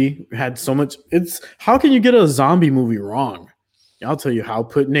movie. Had so much. It's how can you get a zombie movie wrong? I'll tell you how.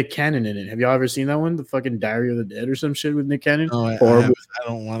 Put Nick Cannon in it. Have y'all ever seen that one? The fucking Diary of the Dead or some shit with Nick Cannon? No, I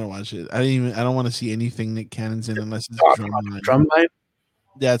don't want to watch it. I don't want to see anything Nick Cannon's in unless it's Drumline. Drumline?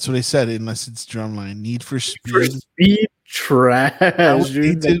 Yeah, that's what I said. Unless it's Drumline. Need for Speed. For Speed trash.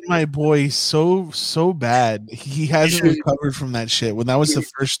 They did my boy so bad. He hasn't recovered from that shit. When that was the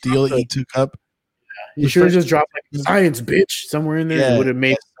first deal he took up. You should have just dropped like science, bitch, somewhere in there. Yeah, it would have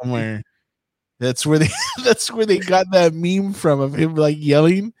made somewhere. That's where they got that meme from of him like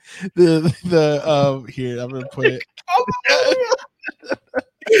yelling. The here, I'm gonna put it.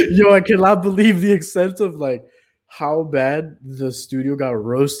 Yo, I cannot believe the extent of like how bad the studio got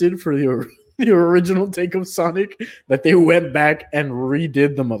roasted for the original take of Sonic that they went back and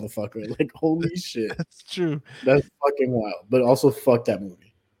redid the motherfucker. Like holy shit. That's true. That's fucking wild. But also fuck that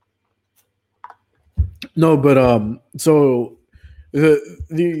movie. No, but so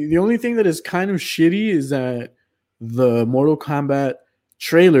the only thing that is kind of shitty is that the Mortal Kombat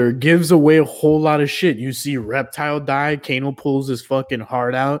trailer gives away a whole lot of shit. You see Reptile die, Kano pulls his fucking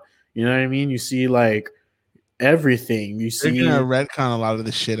heart out. You know what I mean? You see like everything. You They're see gonna retcon a lot of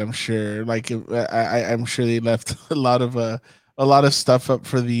the shit. I'm sure. Like I'm sure they left a lot of stuff up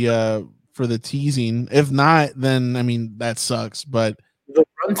for the teasing. If not, then I mean that sucks. But the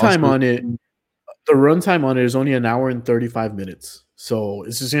runtime on it. The runtime on it is only 1 hour and 35 minutes. So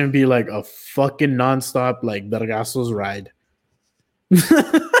it's just gonna be like a fucking nonstop like Vergasos ride.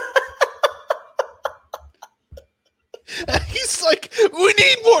 He's like, we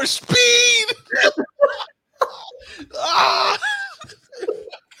need more speed. Ah!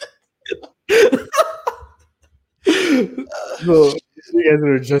 So, you guys that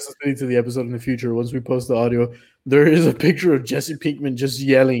are just listening to the episode in the future, once we post the audio, there is a picture of Jesse Pinkman just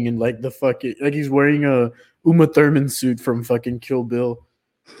yelling in like the fucking like he's wearing a Uma Thurman suit from fucking Kill Bill.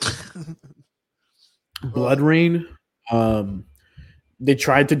 Blood Rain. They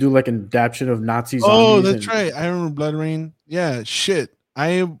tried to do like an adaptation of Nazi zombies. Oh, that's right. I remember Blood Rain. Yeah, shit.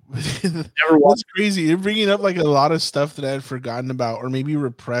 Never watched. That's crazy. You're bringing up like a lot of stuff that I had forgotten about, or maybe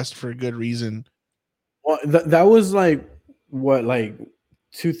repressed for a good reason. Well, that was like what, like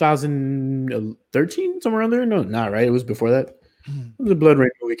 2013, somewhere around there? No, not right. It was before that. The Blood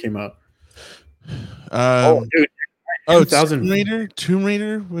Rain movie came out. Dude. Oh, Tomb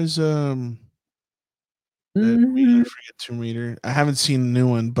Raider was I forget Tomb Raider. I haven't seen the new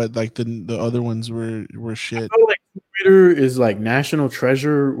one, but like the other ones were shit. I feel like Tomb Raider is like National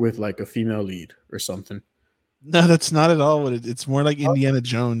Treasure with like a female lead or something. No, that's not at all what it's more like Indiana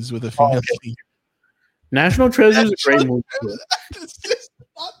Jones with a female lead. National Treasure is a great movie. It's just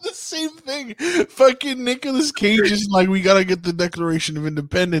not the same thing. Fucking Nicolas Cage is like, we gotta get the Declaration of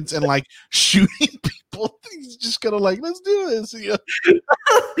Independence and like shooting people. He's just kind of like, let's do this. Yeah.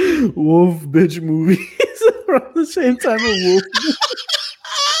 Wolf bitch movies around the same time as Wolf.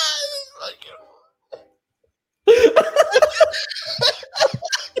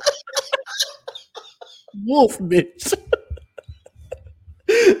 Wolf bitch.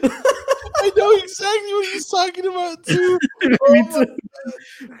 I know exactly what he's talking about too. Me too.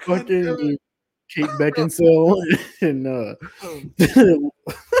 Fucking Kate Beckinsale and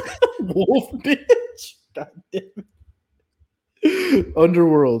Wolf bitch. God damn it.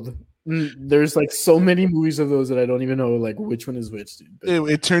 Underworld. There's like so many movies of those that I don't even know like which one is which, dude.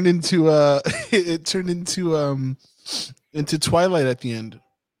 It turned into into Twilight at the end.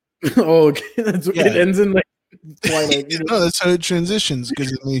 Oh, okay. That's what it ends in like Twilight. No, that's how it transitions,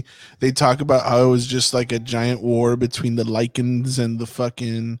 because they talk about how it was just like a giant war between the Lycans and the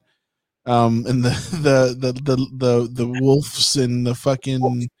fucking and the wolves and the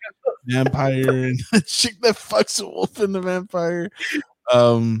fucking vampire and the chick that fucks a wolf and the vampire.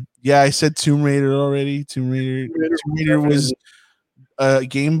 Yeah, I said Tomb Raider already. Tomb Raider was a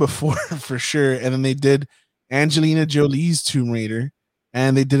game before for sure, and then they did Angelina Jolie's Tomb Raider.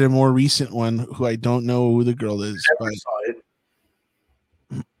 And they did a more recent one, who I don't know who the girl is. Never saw it.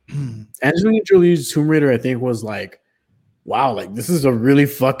 Angelina Jolie's Tomb Raider, I think, was like, wow, like this is a really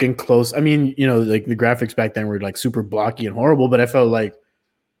fucking close. I mean, you know, like the graphics back then were like super blocky and horrible, but I felt like,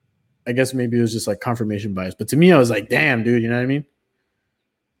 I guess maybe it was just like confirmation bias. But to me, I was like, damn, dude, you know what I mean?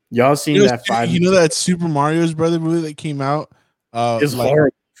 Y'all seen that 5? You know that Super Mario's Brother movie that came out? It's like,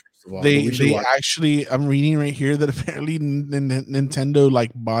 horrible. They actually, I'm reading right here that apparently Nintendo like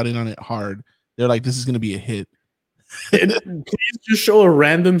bought in on it hard. They're like, this is gonna be a hit. Please just show a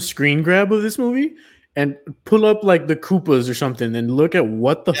random screen grab of this movie and pull up like the Koopas or something and look at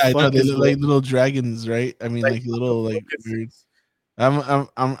what the fuck they look like little dragons, right? I mean, like little like weird.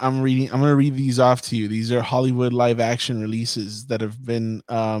 I'm reading. I'm gonna read these off to you. These are Hollywood live action releases that have been.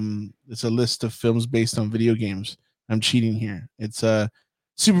 It's a list of films based on video games. I'm cheating here. It's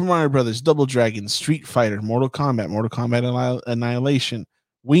Super Mario Brothers, Double Dragon, Street Fighter, Mortal Kombat Annihilation,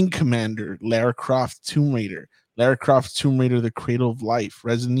 Wing Commander, Lara Croft, Tomb Raider, Lara Croft, Tomb Raider, The Cradle of Life,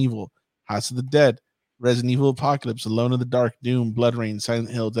 Resident Evil, House of the Dead, Resident Evil Apocalypse, Alone in the Dark, Doom, Blood Rain, Silent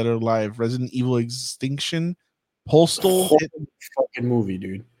Hill, Dead or Alive, Resident Evil Extinction, Postal. Fucking movie,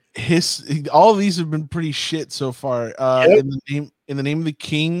 dude. All of these have been pretty shit so far. In the name of the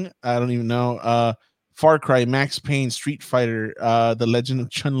King, I don't even know. Far Cry, Max Payne, Street Fighter, The Legend of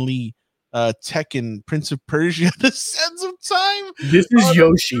Chun-Li, Tekken, Prince of Persia, The Sands of Time. This is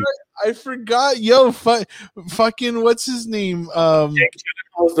Yoshi. I forgot. Yo, fucking what's his name? Jake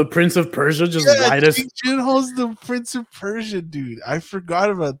Gyllenhaal's the Prince of Persia. Just light us. Jake Gyllenhaal's the Prince of Persia, dude. I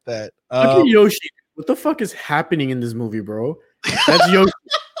forgot about that. Look at Yoshi. What the fuck is happening in this movie, bro? That's Yoshi.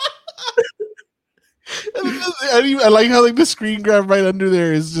 I like how like the screen grab right under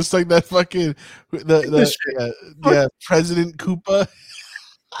there is just like that fucking President Koopa.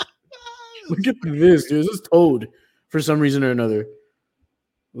 Look at this, dude. This is Toad for some reason or another.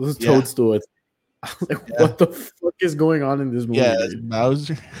 This is Toadstool. I was like, what the fuck is going on in this movie? Yeah, it's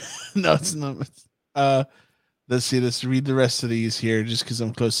Bowser. No, it's not. Let's see. Let's read the rest of these here, just because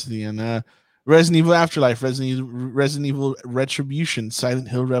I'm close to the end. Resident Evil Afterlife, Resident Evil Retribution, Silent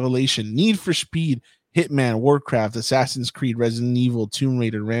Hill Revelation, Need for Speed, Hitman, Warcraft, Assassin's Creed, Resident Evil, Tomb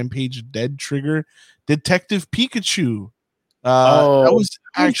Raider, Rampage, Dead Trigger, Detective Pikachu. That was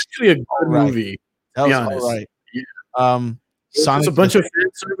actually a good movie. That was all right. Yeah. Sonic, a bunch of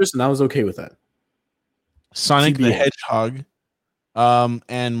fan service, and I was okay with that. Sonic the Hedgehog,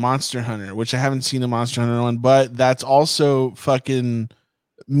 and Monster Hunter, which I haven't seen the Monster Hunter one, but that's also fucking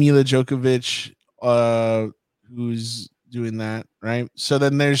Mila Djokovic, who's doing that, right? So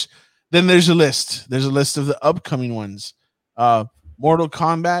then there's a list. There's a list of the upcoming ones. Mortal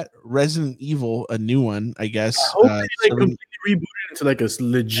Kombat, Resident Evil, a new one, I guess. I hope they completely rebooted into like a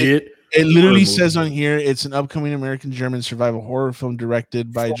legit. It literally says on here it's an upcoming American-German survival horror film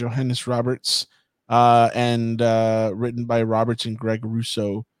directed by Johannes Roberts, and written by Roberts and Greg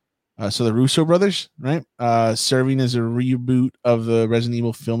Russo. So the Russo brothers, right? Serving as a reboot of the Resident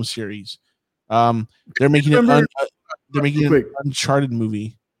Evil film series. They're making an Uncharted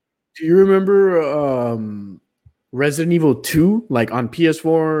movie. Do you remember Resident Evil 2, like on PS4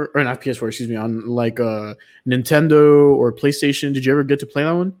 or not PS4, excuse me, on like Nintendo or PlayStation? Did you ever get to play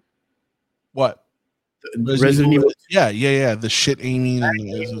that one? What? Resident Evil? Yeah. The shit aiming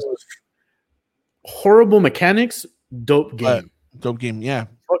and horrible mechanics, dope game. Dope game, yeah.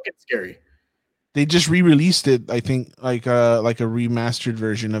 Fucking scary. They just re-released it, I think, like a remastered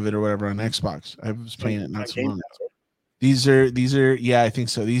version of it or whatever on Xbox. I was playing it not so long ago. These are yeah, I think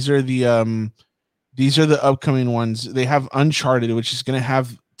so. These are the upcoming ones. They have Uncharted, which is gonna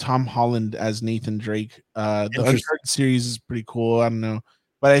have Tom Holland as Nathan Drake. The Uncharted series is pretty cool. I don't know.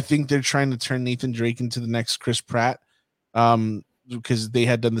 But I think they're trying to turn Nathan Drake into the next Chris Pratt. Because they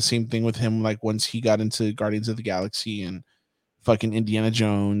had done the same thing with him, like once he got into Guardians of the Galaxy and fucking Indiana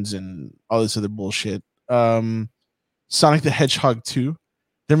Jones and all this other bullshit. Sonic the Hedgehog 2.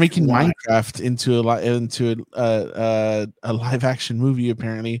 They're making Minecraft into a live action movie,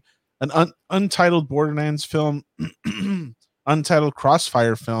 apparently. An untitled Borderlands film, untitled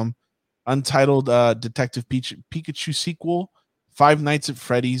Crossfire film, untitled Detective Pikachu sequel, Five Nights at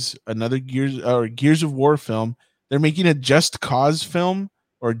Freddy's, another Gears of War film. They're making a Just Cause film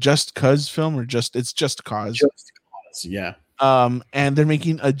or Just Cause film or it's Just Cause. Just Cause, yeah. And they're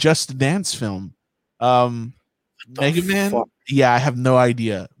making a Just Dance film. Mega Man. Yeah, I have no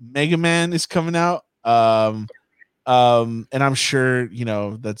idea. Mega Man is coming out. And I'm sure,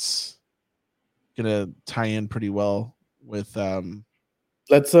 that's gonna tie in pretty well with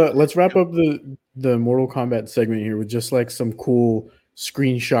let's wrap up the Mortal Kombat segment here with just like some cool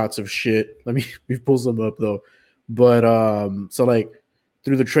screenshots of shit. We pull some up though. But so like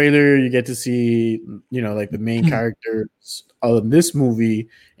through the trailer you get to see, like the main characters of this movie,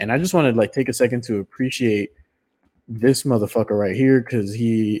 and I just want to like take a second to appreciate this motherfucker right here because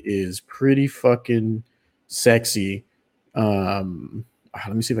he is pretty fucking sexy. Let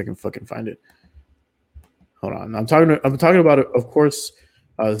me see if I can fucking find it. Hold on. I'm talking about, of course,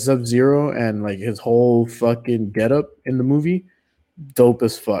 Sub-Zero and like his whole fucking getup in the movie. Dope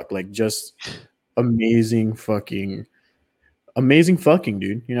as fuck. Like just amazing fucking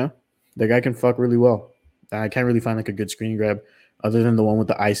dude. The guy can fuck really well. I can't really find like a good screen grab other than the one with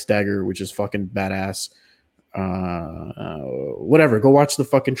the ice dagger, which is fucking badass. Whatever, go watch the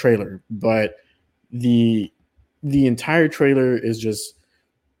fucking trailer. But the entire trailer is just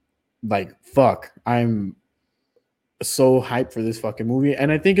like fuck. I'm so hyped for this fucking movie,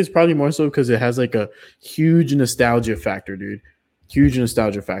 and I think it's probably more so because it has like a huge nostalgia factor, dude. Huge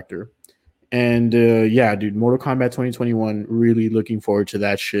nostalgia factor. And yeah, dude, Mortal Kombat 2021, really looking forward to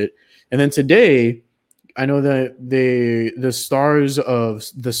that shit. And then today, I know that the stars of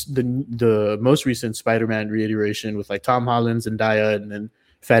the most recent Spider-Man reiteration with like Tom Holland and Zendaya and then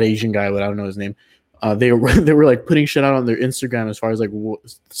fat Asian guy, but I don't know his name. They were like putting shit out on their Instagram as far as like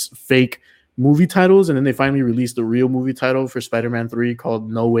fake movie titles, and then they finally released the real movie title for Spider-Man 3 called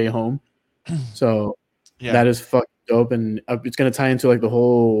No Way Home. So yeah, that is fucking dope, and it's gonna tie into like the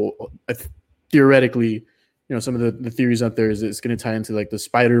whole theoretically, some of the theories out there is it's gonna tie into like the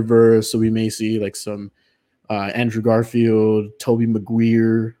Spider-Verse, so we may see like some Andrew Garfield, Tobey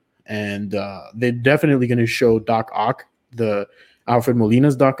Maguire, and they're definitely gonna show Doc Ock, the Alfred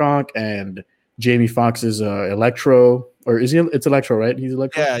Molina's Doc Ock, and Jamie Foxx's Electro, or is he? It's Electro, right? He's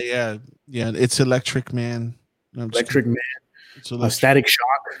Electro. Yeah. It's Electric Man. No, Electric Man, Static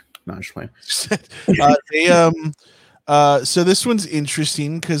Shock. No, I'm just playing. So this one's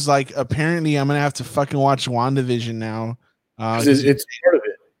interesting because like apparently I'm gonna have to fucking watch WandaVision now. It's part of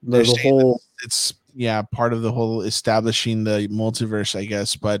it. The whole it's part of the whole establishing the multiverse, I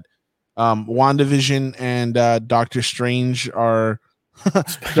guess. But WandaVision and Doctor Strange are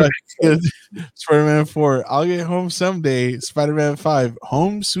Spider-Man 4. I'll get home someday. Spider-Man 5.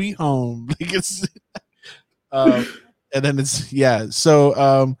 Home sweet home. Like it's and then it's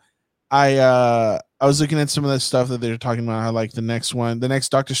So I was looking at some of that stuff that they're talking about. How like the next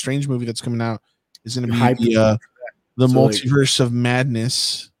Doctor Strange movie that's coming out is going to be the Multiverse of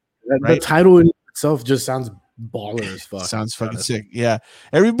Madness. The title in itself just sounds baller as fuck. Sounds fucking sick. Yeah,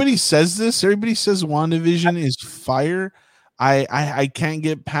 everybody says this. Everybody says WandaVision is fire. I can't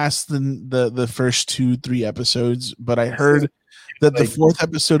get past the first 2-3 episodes, but I heard that the 4th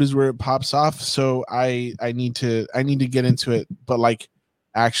episode is where it pops off. So I need to get into it, but like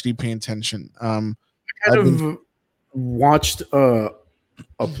actually pay attention. I watched a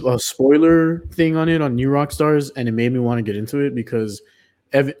spoiler thing on it on New Rockstars, and it made me want to get into it because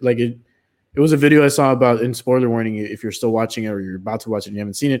it was a video I saw about, in spoiler warning if you're still watching it or you're about to watch it and you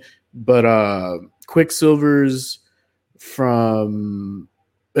haven't seen it, but Quicksilver's from,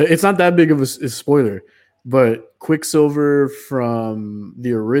 it's not that big of a spoiler, but Quicksilver from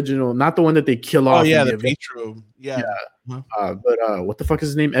the original, not the one that they kill off. Oh yeah, the Pietro. Yeah. But what the fuck is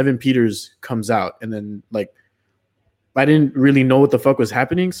his name? Evan Peters comes out, and then like I didn't really know what the fuck was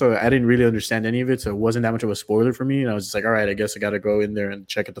happening, so I didn't really understand any of it. So it wasn't that much of a spoiler for me, and I was just like, all right, I guess I got to go in there and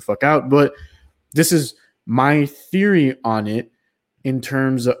check it the fuck out. But this is my theory on it in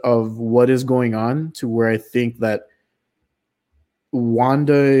terms of what is going on, to where I think that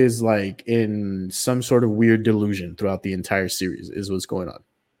Wanda is like in some sort of weird delusion throughout the entire series is what's going on.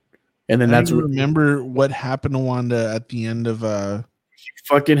 And then remember what happened to Wanda at the end of she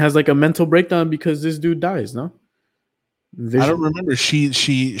fucking has like a mental breakdown because this dude dies, no? Vision. I don't remember. She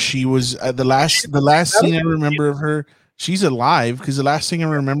was the last scene I remember of her. She's alive because the last thing I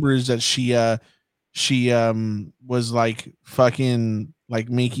remember is that she was like fucking like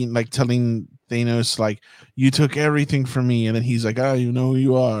making like telling Thanos like, you took everything from me, and then he's like, oh, you know who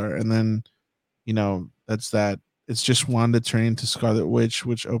you are, and then that's that. It's just Wanda turning to Scarlet Witch,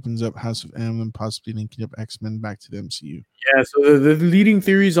 which opens up House of M and possibly linking up X-Men back to the MCU. Yeah, so the leading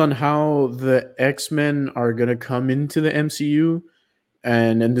theories on how the X-Men are going to come into the MCU,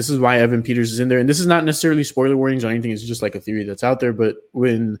 and this is why Evan Peters is in there, and this is not necessarily spoiler warnings or anything, it's just like a theory that's out there, but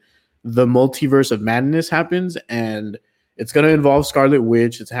when the Multiverse of Madness happens, and it's going to involve Scarlet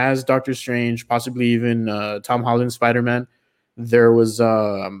Witch, it has Doctor Strange, possibly even Tom Holland's Spider-Man. There was,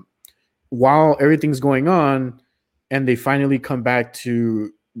 while everything's going on, and they finally come back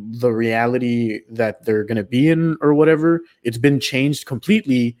to the reality that they're going to be in or whatever, it's been changed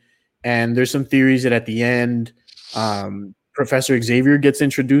completely. And there's some theories that at the end, Professor Xavier gets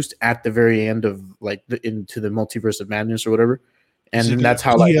introduced at the very end of like into the Multiverse of Madness or whatever. And that's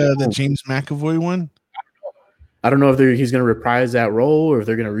how the James McAvoy one. I don't know if he's going to reprise that role or if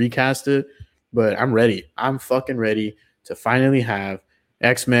they're going to recast it, but I'm ready. I'm fucking ready to finally have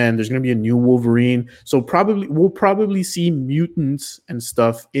X-Men. There's going to be a new Wolverine. So we'll probably see mutants and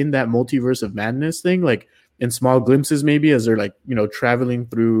stuff in that Multiverse of Madness thing, like in small glimpses maybe as they're like, traveling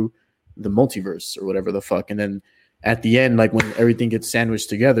through the multiverse or whatever the fuck. And then at the end, like when everything gets sandwiched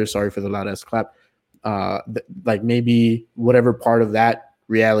together, sorry for the loud ass clap, like maybe whatever part of that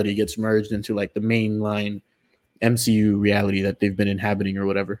reality gets merged into like the mainline MCU reality that they've been inhabiting or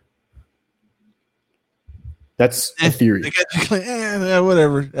whatever. That's a theory.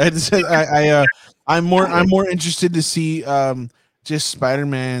 Whatever. I'm more interested to see just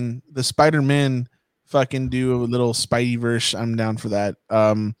Spider-Man, the Spider-Man fucking do a little Spideyverse. I'm down for that.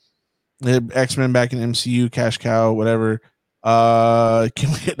 X-Men back in MCU, cash cow, whatever. Not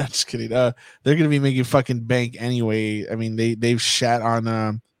just kidding. They're gonna be making fucking bank anyway. I mean, they've shat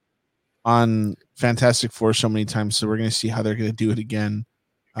on Fantastic Four so many times, so we're gonna see how they're gonna do it again.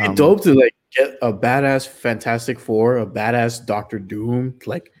 It's dope to like get a badass Fantastic Four, a badass Doctor Doom.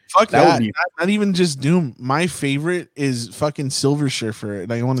 Like fuck that. Would be not even just Doom. My favorite is fucking Silver Surfer,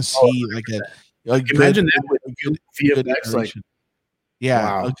 and I want to see imagine that with good VFX. Like, yeah,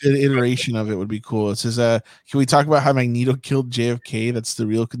 wow. A good iteration of it would be cool. It says, can we talk about how Magneto killed JFK? That's the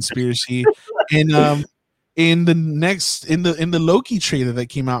real conspiracy. And in the Loki trailer that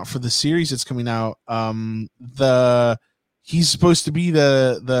came out for the series that's coming out, he's supposed to be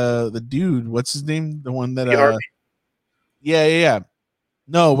the dude. What's his name? The one that yeah.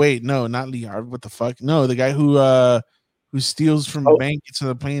 No, wait, no, not Lee Harvey. What the fuck? No, the guy who steals from the bank, gets on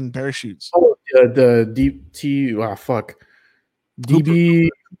the plane and parachutes. Oh, the DT. Wow, fuck. DB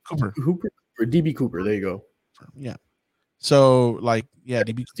Cooper. DB Cooper. There you go. Yeah. So like, yeah,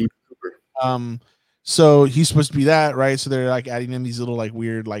 DB Cooper. So he's supposed to be that, right? So they're like adding in these little like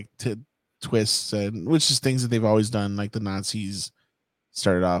weird like twists, and which is things that they've always done, like the Nazis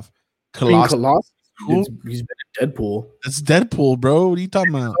started off. Colossus. Cool. He's been in Deadpool. That's Deadpool, bro. What are you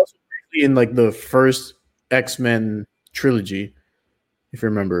talking about? Also in like the first X-Men trilogy, if you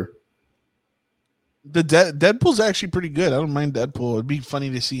remember. The Deadpool's actually pretty good. I don't mind Deadpool. It'd be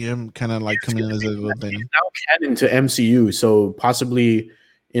funny to see him kind of like come in as a little thing. He's now canon to MCU, so possibly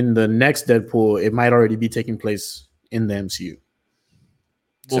in the next Deadpool, it might already be taking place in the MCU.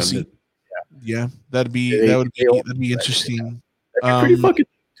 We'll see. Yeah, that'd be interesting. That'd be pretty fucking,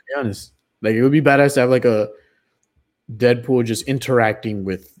 to be honest. Like, it would be badass to have like a Deadpool just interacting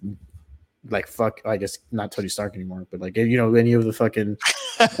with, like, fuck, I guess not Tony Stark anymore, but like, you know, any of the fucking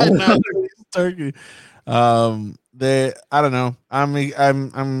Stark. I don't know. I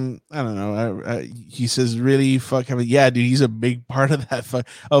don't know. He says, really, fuck him. Yeah, dude, he's a big part of that.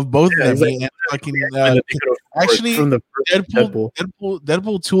 Of both of them. Like, fucking, actually, from the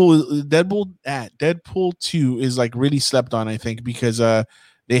Deadpool 2 is like really slept on, I think, because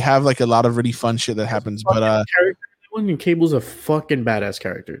they have like a lot of really fun shit that happens. But Cable's a fucking badass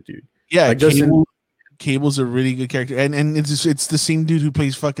character, dude. Yeah, like, Cable's a really good character, and it's the same dude who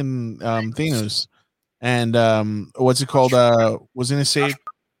plays fucking Thanos. And what's it called? Was gonna say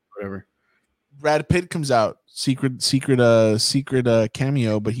whatever. Brad Pitt comes out, secret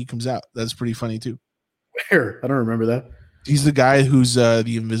cameo, but he comes out. That's pretty funny too. Where? I don't remember that. He's the guy who's the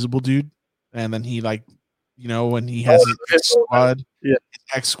invisible dude, and then he, like, you know, when he has X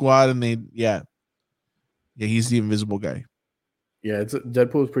Squad, and he's the invisible guy. Yeah,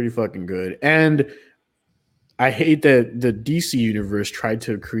 Deadpool is pretty fucking good, and I hate that the DC universe tried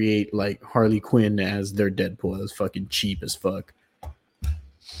to create like Harley Quinn as their Deadpool. That was fucking cheap as fuck.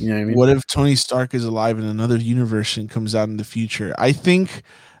 You know what I mean? What if Tony Stark is alive in another universe and comes out in the future? I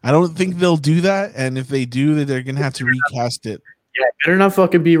don't think they'll do that, and if they do, that they're gonna have to recast it. Yeah, better not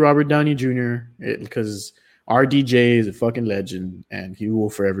fucking be Robert Downey Jr. Because RDJ is a fucking legend, and he will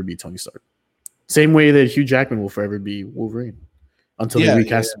forever be Tony Stark. Same way that Hugh Jackman will forever be Wolverine until they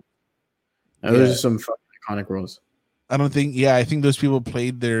recast him. Those are some fucking iconic roles. I think those people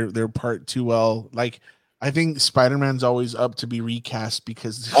played their part too well. Like, I think Spider-Man's always up to be recast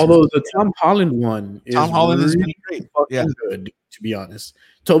because although the Tom Holland one is really great. Good, to be honest.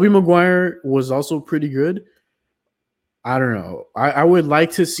 Tobey Maguire was also pretty good. I don't know. I would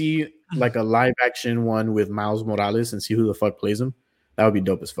like to see like a live action one with Miles Morales and see who the fuck plays him. That would be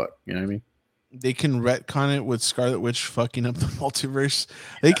dope as fuck. You know what I mean? They can retcon it with Scarlet Witch fucking up the multiverse.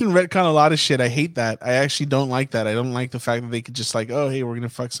 They can retcon a lot of shit. I hate that. I actually don't like that. I don't like the fact that they could just like, oh, hey, we're gonna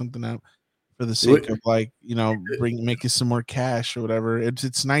fuck something up for the sake of, like, you know, make us some more cash or whatever.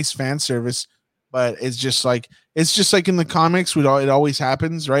 It's nice fan service, but it's just like in the comics. It always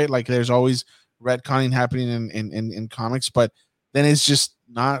happens, right? Like, there's always retconning happening in comics, but then it's just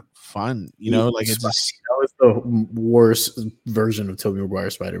not fun, you know. Like, it's just, that was the worst version of Tobey Maguire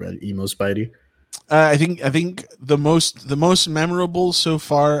Spider-Man, emo Spidey. I think the most memorable so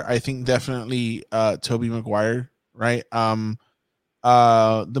far, I think definitely Tobey Maguire, right? The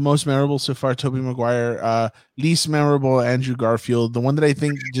most memorable so far, Tobey Maguire. Least memorable, Andrew Garfield. The one that I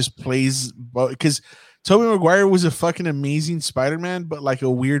think just plays, because Tobey Maguire was a fucking amazing Spider-Man, but like a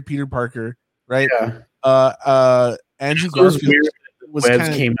weird Peter Parker, right? Yeah. Andrew Garfield was kind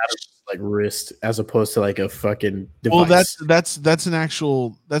of came out of like wrist as opposed to like a fucking device. Well, that's an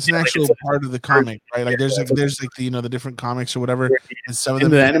actual part of the comic, right? Like, there's like the, you know, the different comics or whatever, and some of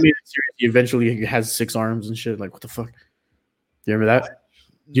them in the animated series he eventually has 6 arms and shit. Like, what the fuck? Do you remember that?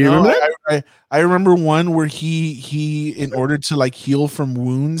 Do you remember that? I remember one where he in order to like heal from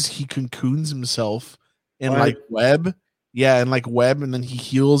wounds, he cocoons himself in like web. Yeah, and like web, and then he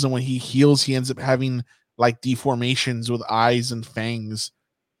heals, and when he heals, he ends up having like deformations with eyes and fangs.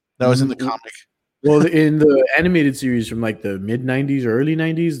 That was in the comic. Well, in the animated series from like the mid 90s or early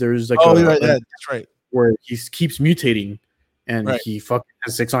 90s, there's like that's right, where he keeps mutating, and he fucking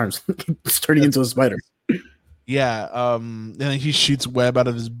has 6 arms, it's turning into a spider. Yeah, and then he shoots web out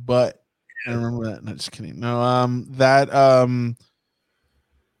of his butt. I remember that. No, just kidding. No,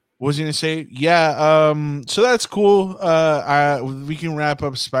 what was I gonna say? Yeah, so that's cool. We can wrap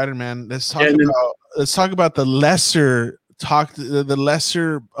up Spider-Man. Let's talk about the lesser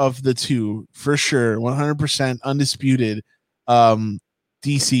of the two, for sure. 100% undisputed.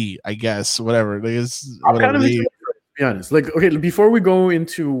 DC, I guess, whatever. To be honest, like, okay, before we go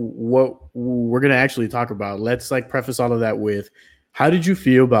into what we're gonna actually talk about, let's like preface all of that with How did you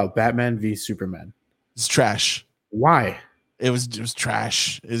feel about Batman v Superman? It's trash. Why? It was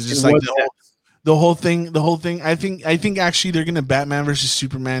trash. It's just like the whole thing. I think actually they're gonna Batman versus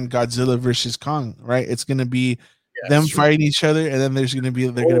Superman, Godzilla versus Kong, right? It's gonna be them fighting each other, and then they're gonna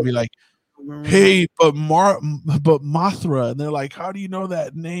be like, hey, but Mothra, and they're like, how do you know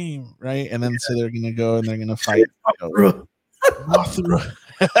that name, right? And then so they're gonna go and they're gonna fight Mothra. Mothra.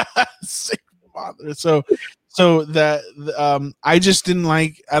 So that I just didn't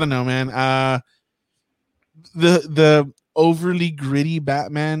like. I don't know, man. The overly gritty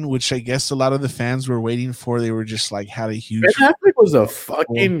Batman, which I guess a lot of the fans were waiting for. They were just like had a huge. Ben Affleck was a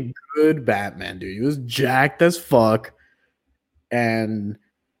fucking good Batman, dude. He was jacked as fuck, and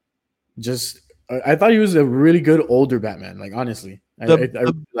just I thought he was a really good older Batman. Like honestly, I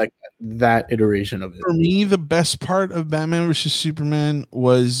really like that iteration of it. For me, the best part of Batman versus Superman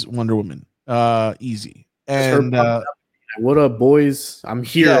was Wonder Woman. Easy. And what up, boys? I'm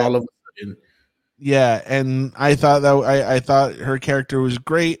here all of a sudden. Yeah, and I thought that I thought her character was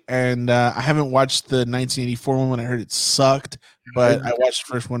great, and I haven't watched the 1984 one. I heard it sucked, but I watched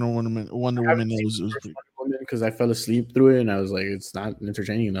the first Wonder Woman. It was because I fell asleep through it, and I was like, it's not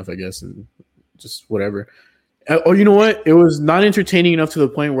entertaining enough, I guess, and just whatever. Oh, you know what? It was not entertaining enough to the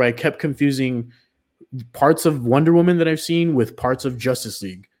point where I kept confusing parts of Wonder Woman that I've seen with parts of Justice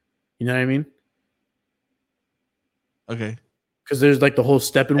League. You know what I mean? Okay. Because there's like the whole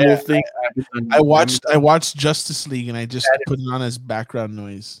Steppenwolf thing. I watched Justice League and I just put it on as background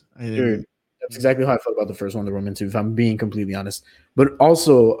noise. Dude, that's exactly how I felt about the first Wonder Woman too, if I'm being completely honest. But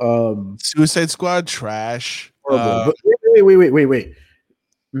also Suicide Squad trash. But wait.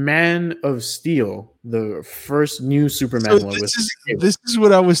 Man of Steel, the first new Superman one. This is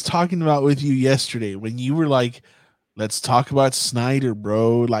what I was talking about with you yesterday when you were like, let's talk about Snyder,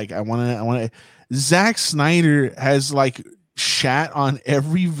 bro. Like I wanna Zack Snyder has like shat on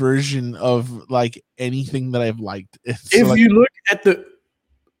every version of like anything that I've liked. If you look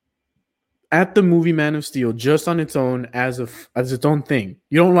at the movie Man of Steel just on its own as its own thing,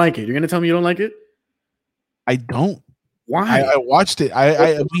 you don't like it. You're gonna tell me you don't like it? I don't. Why? I watched it.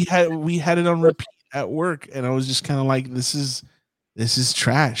 We had it on repeat at work, and I was just kind of like, this is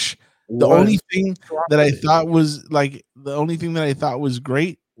trash. The only thing that I thought was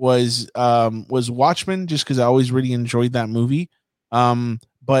great was Watchmen, just because I always really enjoyed that movie.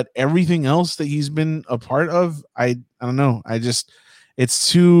 But everything else that he's been a part of, I don't know. It's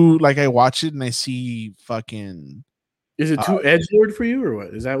too like I watch it and I see fucking. Is it too edgelord for you or what?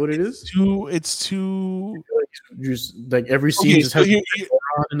 Is that what it is? It's too just like every scene just has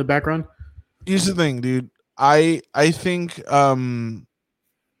in the background. Here's the thing, dude. I think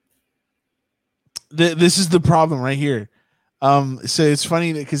this is the problem right here. So it's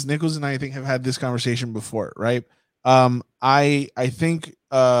funny because Nichols and I think have had this conversation before, right? I think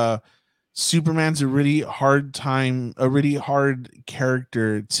Superman's a really hard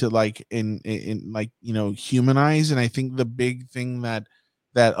character to like in like, you know, humanize. And I think the big thing that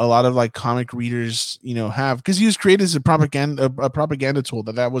a lot of like comic readers, you know, have, because he was created as a propaganda tool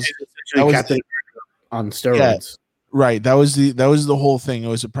that was Captain on steroids. Yeah, right. That was the whole thing. It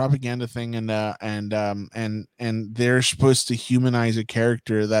was a propaganda thing, and they're supposed to humanize a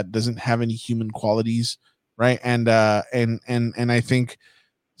character that doesn't have any human qualities, right? And I think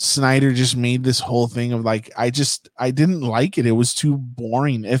Snyder just made this whole thing of like, I didn't like it. It was too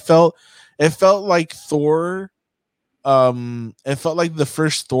boring. It felt like Thor. It felt like the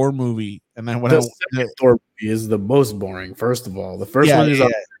first Thor movie, and then when the Thor movie is the most boring. First of all, the first one is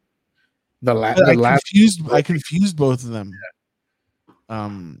the last. I confused both of them.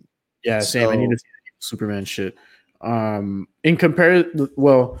 Same. I need to see Superman shit. In comparison,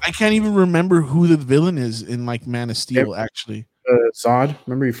 well, I can't even remember who the villain is in like Man of Steel. Actually, Zod.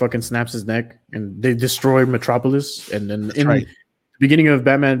 Remember, he fucking snaps his neck, and they destroy Metropolis. And then the beginning of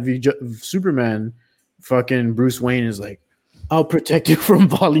Batman v Superman, fucking Bruce Wayne is like, "I'll protect you from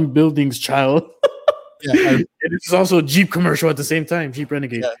falling buildings, child." And it's also a Jeep commercial at the same time, Jeep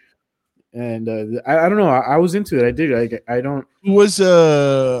Renegade. Yeah. And I don't know. I was into it. I did. I don't.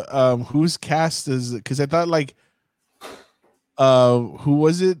 Who's cast as? Because I thought like, who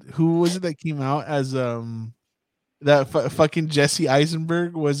was it that came out as that fucking Jesse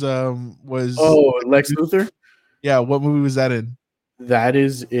Eisenberg was Lex Luthor? Yeah. What movie was that in? That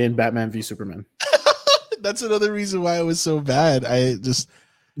is in Batman v Superman. That's another reason why it was so bad. You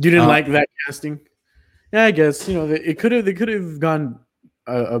didn't like that casting? Yeah, I guess they could have gone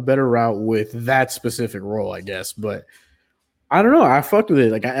a better route with that specific role, I guess. But I don't know. I fucked with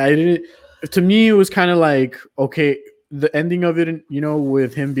it. Like I didn't. To me, it was kind of like, okay, the ending of it,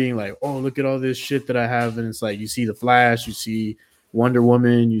 with him being like, "Oh, look at all this shit that I have," and it's like you see the Flash, you see Wonder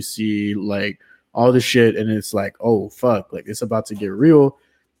Woman, you see like all the shit, and it's like, oh fuck, like it's about to get real.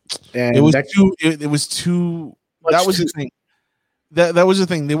 And it was too. That was the thing. That was the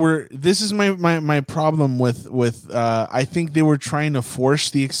thing. This is my problem with I think they were trying to force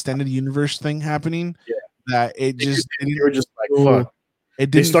the extended universe thing happening. Yeah. That it just they were just like fuck.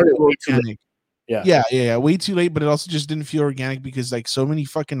 It didn't started feel way too organic. late. Yeah, way too late, but it also just didn't feel organic because like so many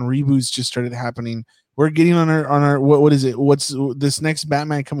fucking reboots just started happening. We're getting on our what is it? What's this next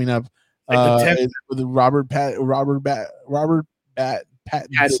Batman coming up? With Robert Pattinson.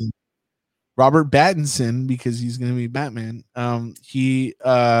 Robert Pattinson, because he's gonna be Batman. He's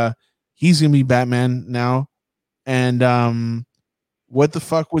gonna be Batman now. And what the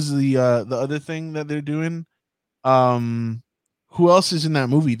fuck was the other thing that they're doing? Who else is in that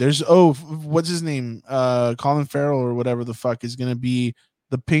movie? There's what's his name? Colin Farrell or whatever the fuck is gonna be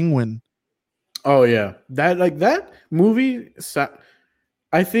the Penguin. Oh yeah, that movie.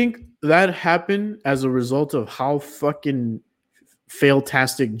 I think that happened as a result of how fucking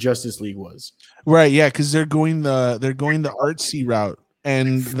fail-tastic Justice League was. Right, yeah, because they're going the artsy route,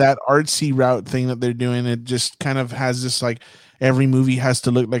 and that artsy route thing that they're doing, it just kind of has this like every movie has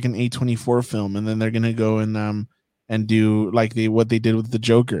to look like an A24 film, and then they're gonna go and do like what they did with the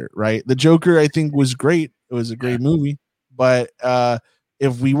Joker, right? The Joker, I think, was great. It was a great movie, but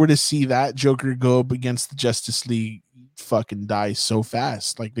if we were to see that Joker go up against the Justice League, fucking die so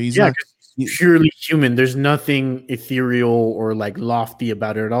fast. Like he's purely human. There's nothing ethereal or like lofty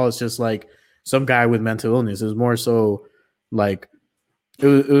about it at all. It's just like some guy with mental illness. It was more so like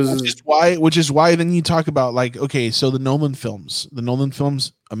it was which is why then you talk about like, okay, so the Nolan films,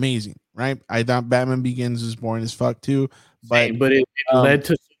 amazing, right? I thought Batman Begins was boring as fuck too, but it led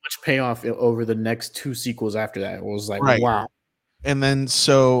to so much payoff over the next two sequels after that. It was like, wow. And then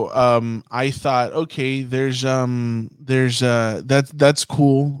so I thought, okay, there's that's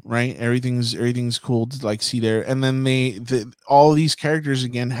cool, right? Everything's cool to like see there. And then all these characters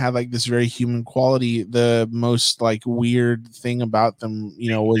again have like this very human quality. The most like weird thing about them,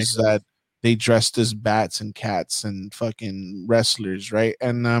 was that they dressed as bats and cats and fucking wrestlers, right?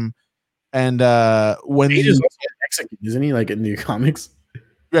 And when he's also Mexican, isn't he? Like in the comics,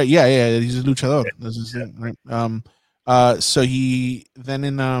 right? Yeah, he's a luchador. That's his thing, right? So he then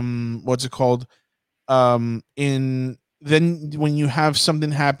in what's it called? Then when you have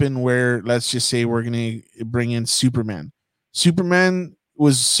something happen where let's just say we're gonna bring in Superman. Superman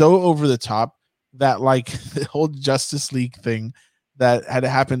was so over the top that like the whole Justice League thing that had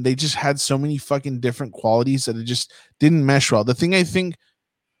happened, they just had so many fucking different qualities that it just didn't mesh well. The thing I think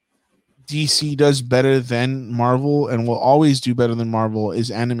DC does better than Marvel and will always do better than Marvel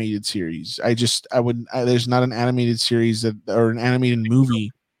is animated series. There's not an animated series or an animated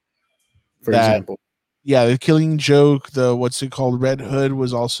movie. For example. Yeah, the Killing Joke, what's it called? Red Hood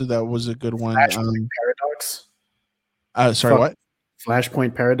was a good one. Flashpoint Paradox. Sorry, what?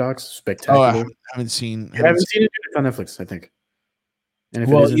 Flashpoint Paradox, spectacular. Oh, I haven't seen it. It's on Netflix, I think. And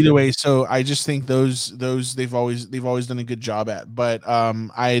either way, so I just think those they've always done a good job at, but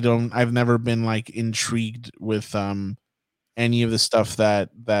I've never been like intrigued with any of the stuff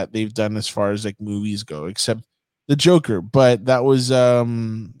that they've done as far as like movies go, except the Joker, but that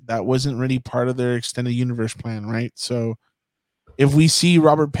wasn't really part of their extended universe plan, right? So if we see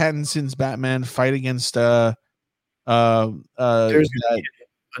Robert Pattinson's Batman fight against there's a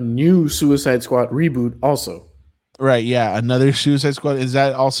new Suicide Squad reboot also. Right, yeah, another Suicide Squad. Is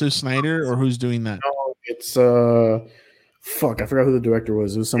that also Snyder or who's doing that? No, it's fuck, I forgot who the director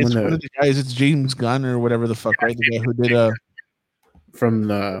was. It was someone one of the guys. It's James Gunn or whatever the fuck, right? The guy who did from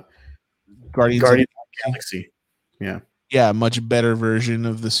the Guardians of the Galaxy. Yeah, much better version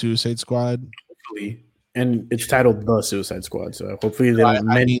of the Suicide Squad. Hopefully, and it's titled The Suicide Squad. So hopefully they don't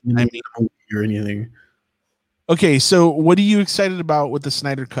mention or anything. Okay, so what are you excited about with the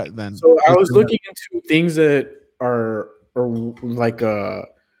Snyder Cut then? So I was looking into things that are like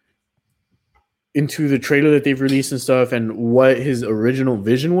into the trailer that they've released and stuff, and what his original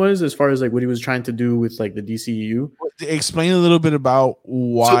vision was as far as like what he was trying to do with like the DCEU. Explain a little bit about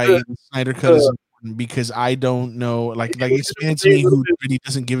why the Snyder Cut is important, because I don't know. Like explain it to me who really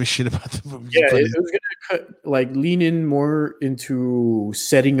doesn't give a shit about the movie. Yeah, it was gonna lean in more into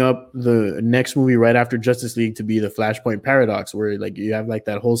setting up the next movie right after Justice League to be the Flashpoint Paradox, where like you have like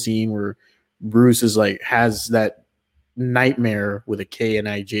that whole scene where Bruce is like has that nightmare with a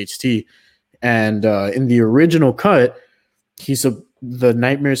KNIGHT, and in the original cut, the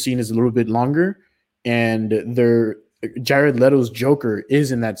nightmare scene is a little bit longer, and Jared Leto's Joker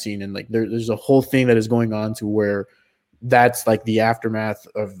is in that scene, and like there's a whole thing that is going on to where that's like the aftermath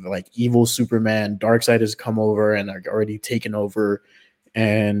of like evil Superman. Darkseid has come over and like already taken over,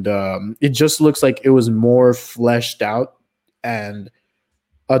 and it just looks like it was more fleshed out and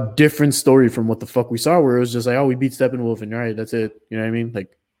a different story from what the fuck we saw, where it was just like, oh, we beat Steppenwolf and all right, that's it. You know what I mean?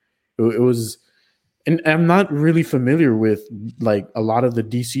 Like it was, and I'm not really familiar with like a lot of the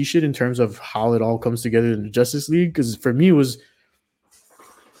DC shit in terms of how it all comes together in the Justice League, because for me it was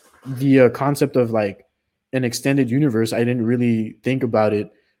the concept of like an extended universe. I didn't really think about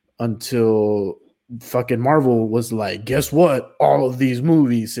it until fucking Marvel was like, guess what? All of these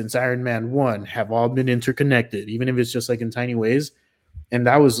movies since Iron Man 1 have all been interconnected, even if it's just like in tiny ways. And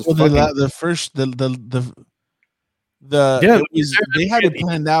that was well, the first yeah, they had it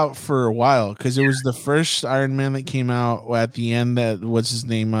planned out for a while, because it was the first Iron Man that came out at the end. That what's his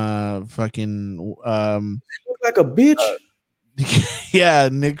name? Fucking looked like a bitch. Yeah,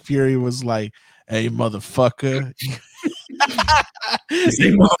 Nick Fury was like, "Hey, motherfucker."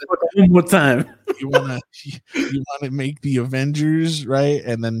 Say motherfucker one more time. You wanna make the Avengers, right?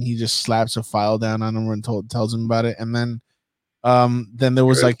 And then he just slaps a file down on him and tells him about it. And then there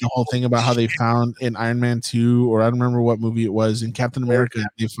was like the whole thing about how they found in Iron Man 2, or I don't remember what movie it was, in Captain America,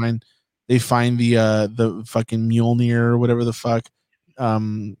 they find the fucking Mjolnir or whatever the fuck.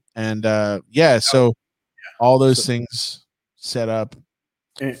 So all those things set up.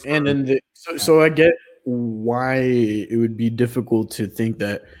 And then so I get why it would be difficult to think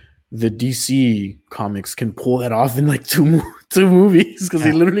that the DC comics can pull that off in like two movies, because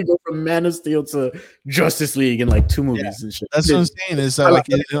they literally go from Man of Steel to Justice League in like 2 movies and shit. That's what I'm saying, is that like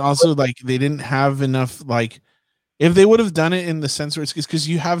it also like they didn't have enough, like if they would have done it in the sense where it's because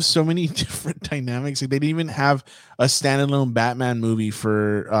you have so many different dynamics. Like they didn't even have a standalone Batman movie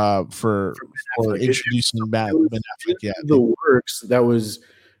for introducing Batman. Yeah, the works that was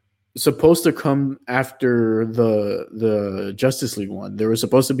supposed to come after the Justice League one. There was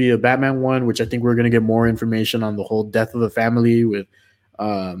supposed to be a Batman one, which I think we're going to get more information on the whole death of the family with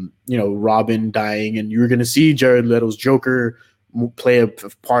Robin dying, and you're going to see Jared Leto's Joker play a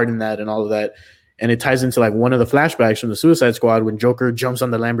part in that and all of that. And it ties into like one of the flashbacks from the Suicide Squad when Joker jumps on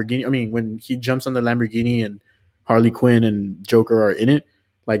the Lamborghini. I mean, when he jumps on the Lamborghini and Harley Quinn and Joker are in it,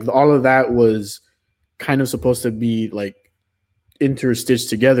 like all of that was kind of supposed to be like interstitched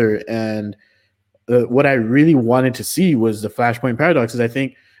together. And what I really wanted to see was the Flashpoint paradox. Is I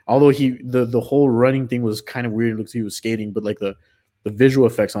think although the whole running thing was kind of weird, it looks like he was skating, but like the visual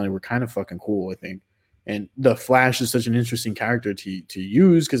effects on it were kind of fucking cool, I think. And the Flash is such an interesting character to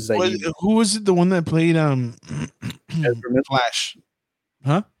use, because like who was it, the one that played Flash?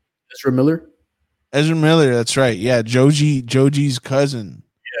 Huh? Ezra Miller. Ezra Miller, that's right. Yeah, Joji's cousin.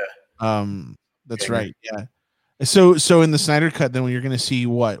 Yeah. That's right. Yeah. So in the Snyder Cut, then you're gonna see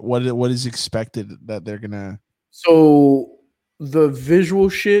what is expected that they're gonna. So the visual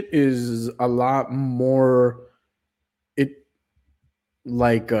shit is a lot more.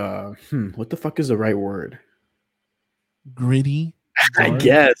 Like what the fuck is the right word? Gritty. I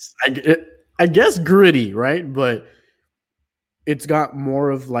guess gritty, right? But it's got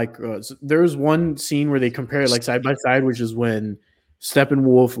more of like there's one scene where they compare it like side by side, which is when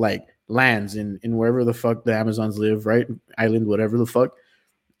Steppenwolf like lands in wherever the fuck the Amazons live, right? Island, whatever the fuck.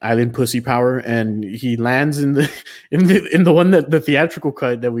 Island Pussy Power, and he lands in the one that the theatrical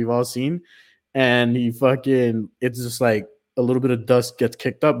cut that we've all seen, and he fucking, it's just like a little bit of dust gets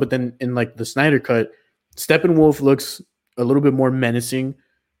kicked up. But then in like the Snyder Cut, Steppenwolf looks a little bit more menacing.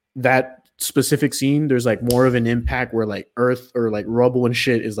 That specific scene, there's like more of an impact where like earth or like rubble and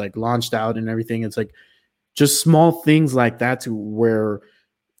shit is like launched out and everything. It's like just small things like that to where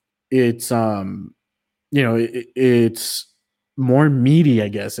it's it's more meaty, I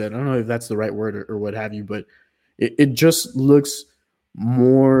guess. I don't know if that's the right word or what have you, but it just looks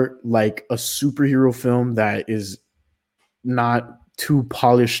more like a superhero film that is not too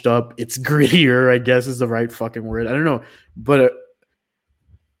polished up. It's grittier, I guess is the right fucking word. I don't know, but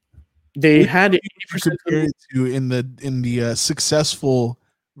they had 80% to in the successful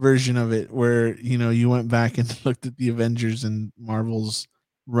version of it, where you went back and looked at the Avengers and Marvel's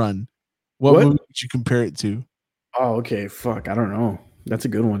run. What movie would you compare it to? Oh, okay. Fuck, I don't know. That's a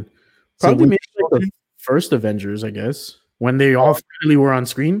good one. Probably maybe like the first Avengers, I guess, when they all finally were on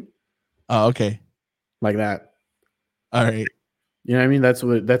screen. Oh, okay. Like that. All right. You know what I mean?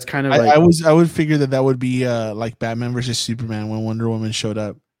 That's kind of like I would figure that would be like Batman versus Superman when Wonder Woman showed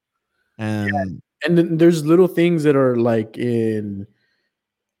up. And then there's little things that are like in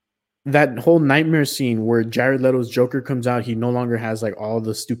that whole nightmare scene where Jared Leto's Joker comes out. He no longer has like all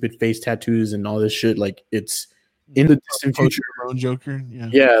the stupid face tattoos and all this shit. Like it's in the distant future. Malone Joker.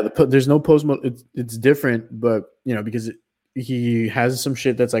 Yeah. There's no Post Malone. It's different, but because he has some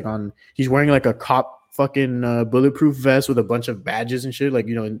shit that's like he's wearing like a cop fucking bulletproof vest with a bunch of badges and shit, like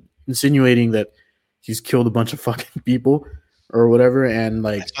insinuating that he's killed a bunch of fucking people or whatever. And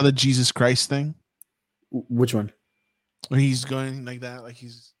like the Jesus Christ thing. Which one? Where he's going like that, like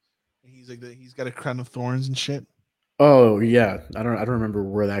he's like that. He's got a crown of thorns and shit. Oh yeah, I don't remember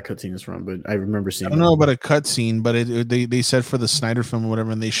where that cutscene is from, but I remember seeing. I don't know about a cutscene, but they said for the Snyder film or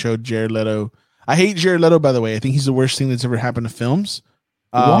whatever, and they showed Jared Leto. I hate Jared Leto, by the way. I think he's the worst thing that's ever happened to films,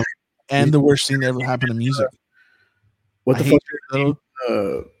 and the worst thing that ever happened to music. What the fuck?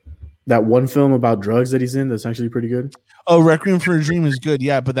 That one film about drugs that he's in that's actually pretty good. Oh, Requiem for a Dream is good,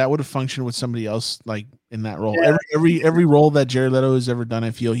 yeah, but that would have functioned with somebody else like in that role. Yeah. Every role that Jared Leto has ever done, I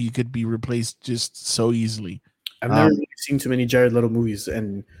feel he could be replaced just so easily. I've never really seen too many Jared Leto movies,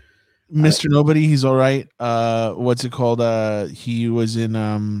 and Mr. Nobody, he's all right. What's it called? He was in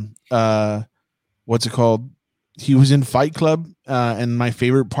what's it called? He was in Fight Club, and my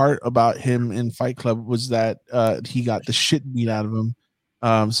favorite part about him in Fight Club was that he got the shit beat out of him.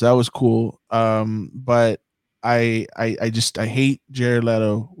 So that was cool. But I hate Jared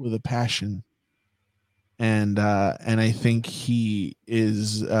Leto with a passion, and I think he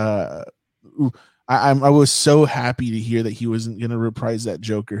is. I was so happy to hear that he wasn't going to reprise that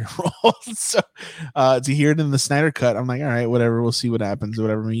Joker role. So to hear it in the Snyder cut, I'm like, all right, whatever. We'll see what happens. Or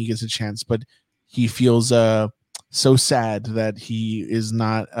whatever. Maybe he gets a chance, but he feels so sad that he is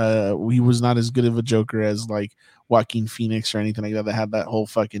not. He was not as good of a Joker as like Joaquin Phoenix or anything like that. That had that whole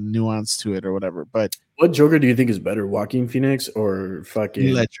fucking nuance to it or whatever. But what Joker do you think is better, Joaquin Phoenix or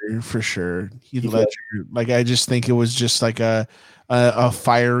fucking Ledger? For sure, Heath Ledger. Like I just think it was just like a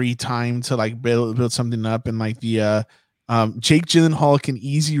fiery time to like build something up, and like the Jake Gyllenhaal can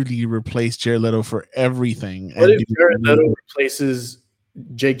easily replace Jared Leto for everything. What if Jared Leto replaces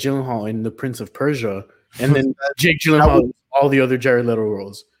Jake Gyllenhaal in The Prince of Persia, and then Jake Gyllenhaal in all the other Jared Leto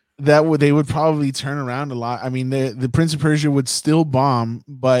roles? They would probably turn around a lot. I mean, the Prince of Persia would still bomb,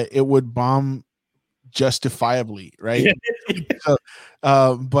 but it would bomb justifiably, right? So,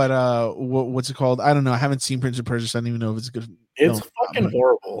 what's it called? I don't know. I haven't seen Prince of Persia, so I don't even know if it's good. It's fucking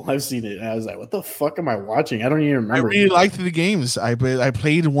horrible. I've seen it. And I was like, what the fuck am I watching? I don't even remember. I really liked the games. I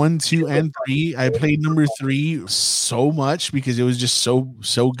played 1, 2, and 3. I played number 3 so much because it was just so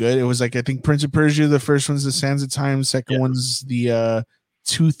good. It was like, I think Prince of Persia, the first one's the Sands of Time, second one's the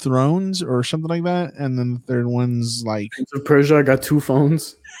Two Thrones or something like that, and then the third one's like Prince of Persia. I got 2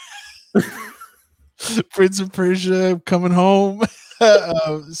 phones. Prince of Persia coming home.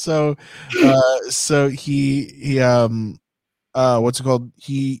 So he what's it called?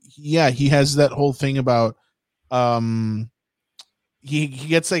 He has that whole thing about he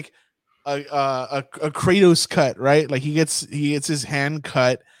gets like a Kratos cut, right? Like he gets his hand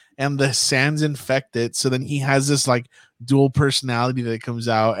cut and the sands infect it, so then he has this like dual personality that comes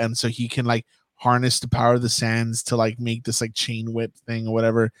out, and so he can like harness the power of the sands to like make this like chain whip thing or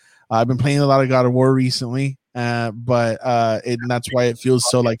whatever. I've been playing a lot of God of War recently, but that's why it feels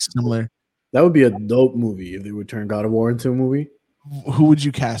so like similar. That would be a dope movie if they would turn God of War into a movie. Who would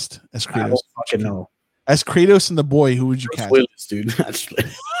you cast as Kratos? I don't fucking know. As Kratos and the boy, who would you cast? Willis, dude. Actually.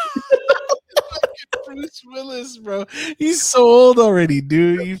 Bruce Willis, bro. He's so old already,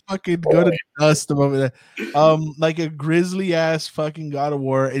 dude. You fucking go to dust above that. Like a grizzly ass fucking God of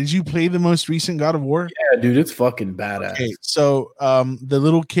War. Did you play the most recent God of War? Yeah, dude, it's fucking badass. Okay, so the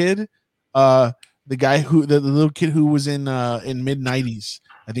little kid, the little kid who was in mid-90s,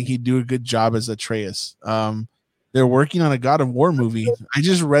 I think he'd do a good job as Atreus. They're working on a God of War movie. I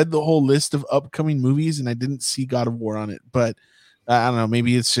just read the whole list of upcoming movies and I didn't see God of War on it, but I don't know,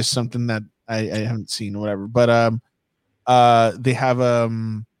 maybe it's just something that I haven't seen or whatever. But they have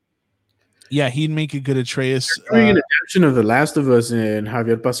he'd make a good Atreus. Doing an adaptation of The Last of Us, and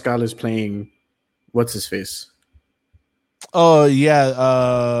Javier Pascal is playing what's his face. Oh yeah,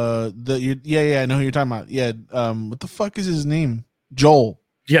 I know who you're talking about. Yeah, what the fuck is his name? Joel.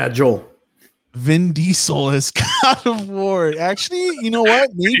 Yeah, Joel. Vin Diesel is God of War. Actually, you know what?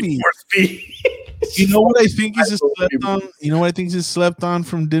 Maybe. You know what I think is slept on? You know what I think is slept on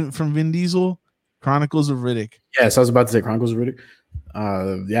from Vin Diesel? Chronicles of Riddick. Yes, I was about to say Chronicles of Riddick.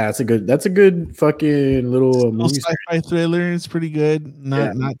 Yeah, that's a good fucking little movie sci-fi thriller. It's pretty good.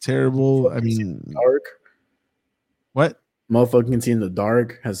 Not terrible. I mean, dark. What? Motherfucker can see in the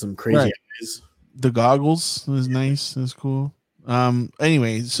dark. Has some crazy eyes. The goggles was nice. That's cool.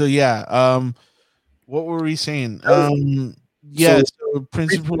 Anyway, so yeah. What were we saying? Yeah. So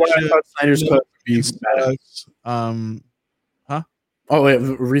Prince of Persia. Snyder's cut. Oh, wait,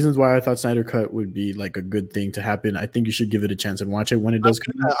 reasons why I thought Snyder Cut would be like a good thing to happen. I think you should give it a chance and watch it when it does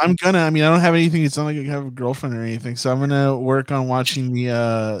come out. I'm gonna. I mean, I don't have anything. It's not like I have a girlfriend or anything, so I'm gonna work on watching the.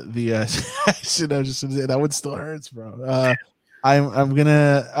 Shit, I just that one still hurts, bro. I'm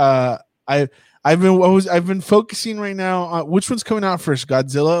gonna. I've been focusing right now on which one's coming out first,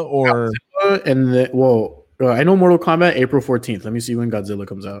 Godzilla or I know Mortal Kombat April 14th. Let me see when Godzilla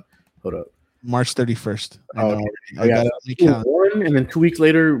comes out. Hold up. March 31st. I got one, and then 2 weeks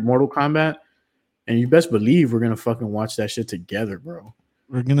later, Mortal Kombat. And you best believe we're gonna fucking watch that shit together, bro.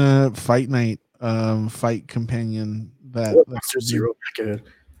 We're gonna fight night, fight companion. Monster Zero. It's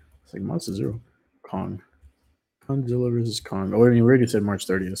like Monster Zero. Godzilla versus Kong. Oh, I mean, we already said March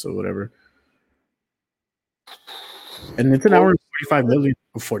 30th, so whatever. And it's an hour and 45 million.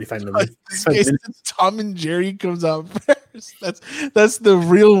 45 million. Tom and Jerry comes out first. That's the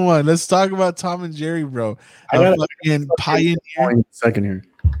real one. Let's talk about Tom and Jerry, bro. I got Pioneer. Second here.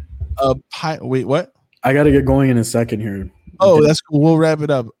 Wait, what? I gotta get going in a second here. Oh, that's cool. We'll wrap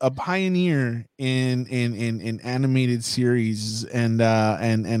it up. A pioneer in animated series, and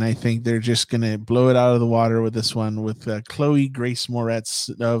I think they're just gonna blow it out of the water with this one with Chloe Grace Moretz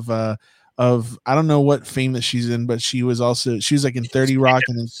of I don't know what fame that she's in, but she was like in 30 Rock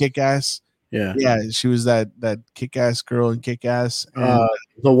and then Kick Ass. Yeah, she was that Kick Ass girl in Kick Ass.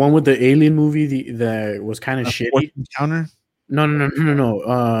 The one with the alien movie that was kind of shitty. Encounter?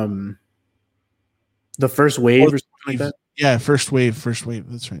 No. The First Wave or something like that. Yeah, First Wave.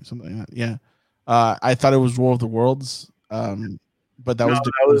 That's right, something like that. Yeah, I thought it was War of the Worlds, but that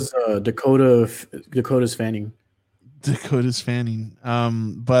was Dakota's Fanning. Dakota's Fanning.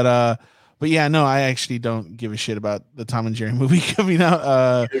 But yeah, no, I actually don't give a shit about the Tom and Jerry movie coming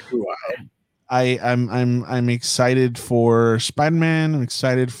out. I'm excited for Spider-Man. I'm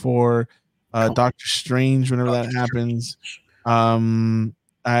excited for Doctor Strange whenever that happens.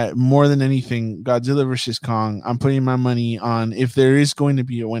 More than anything, Godzilla versus Kong. I'm putting my money on if there is going to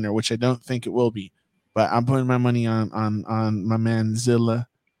be a winner, which I don't think it will be, but I'm putting my money on my man Zilla.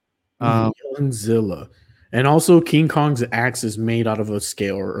 Zilla. And also, King Kong's axe is made out of a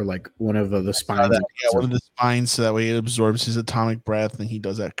scale or like one of the spines. One of the spines, so that way it absorbs his atomic breath and he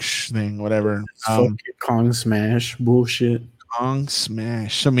does that thing, whatever. Kong smash bullshit. Kong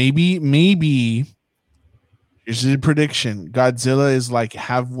smash. So maybe here's a prediction: Godzilla is like,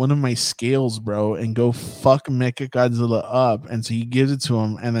 have one of my scales, bro, and go fuck Mecha Godzilla up. And so he gives it to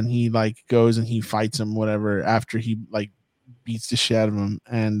him, and then he like goes and he fights him, whatever. After he like beats the shit out of him,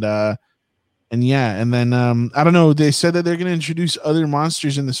 and yeah, and then I don't know. They said that they're going to introduce other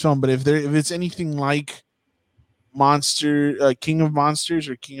monsters in this film, but if it's anything like King of Monsters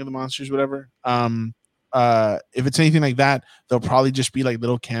or King of the Monsters, whatever, if it's anything like that, they'll probably just be like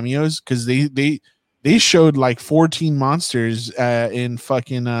little cameos because they showed like 14 monsters in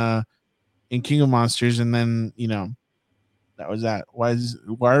fucking in King of Monsters, and then that was that. Why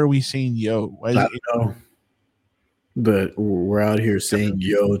are we saying yo? Why is I don't know. But we're out here saying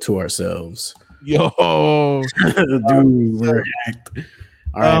yo to ourselves. Yo, dude, we're hacked.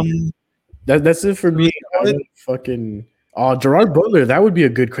 All right, that's it for me. Fucking Gerard Butler. That would be a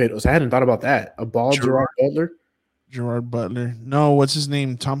good Kratos. I hadn't thought about that. A bald Gerard Butler. Gerard Butler. No, what's his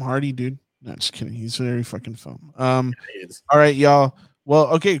name? Tom Hardy, dude. No, just kidding. He's very fucking film. All right, y'all. Well,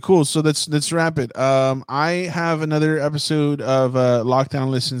 okay, cool. So let's wrap it. I have another episode of Lockdown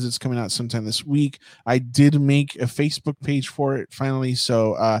Listens. It's coming out sometime this week. I did make a Facebook page for it finally.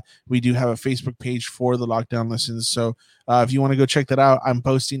 So we do have a Facebook page for the Lockdown Listens. So if you want to go check that out, I'm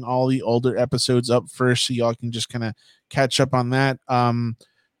posting all the older episodes up first, so y'all can just kind of catch up on that. I'm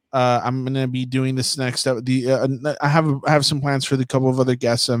gonna be doing this next. I have some plans for the couple of other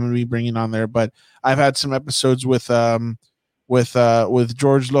guests I'm gonna be bringing on there, but I've had some episodes with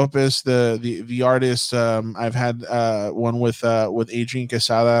George Lopez, the artist. I've had one with Adrian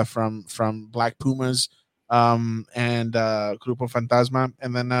Quesada from Black Pumas and Grupo Fantasma,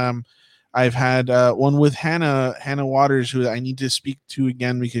 and then I've had one with Hannah Waters, who I need to speak to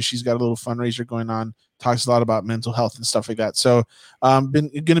again because she's got a little fundraiser going on. Talks a lot about mental health and stuff like that. So been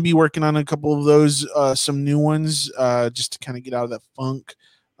going to be working on a couple of those, some new ones, just to kind of get out of that funk.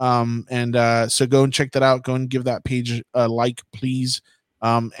 So go and check that out. Go and give that page a like, please.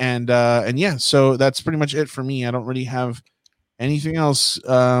 And yeah, so that's pretty much it for me. I don't really have anything else.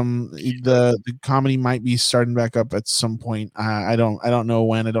 The comedy might be starting back up at some point. I don't know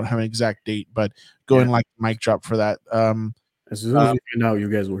when. I don't have an exact date, but go and like mic drop for that. As soon as we find out,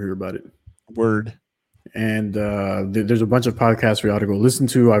 you guys will hear about it. Word. And there's a bunch of podcasts we ought to go listen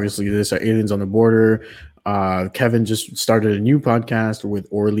to. Obviously, this are Aliens on the Border. Kevin just started a new podcast with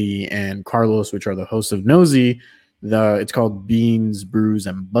Orly and Carlos, which are the hosts of Nosy. It's called Beans, Brews,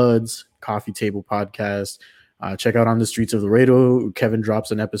 and Buds Coffee Table Podcast. Check out On the Streets of Laredo. Kevin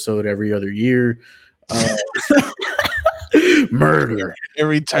drops an episode every other year. Murder.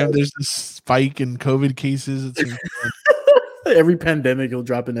 Every time there's a spike in COVID cases, it's every pandemic he'll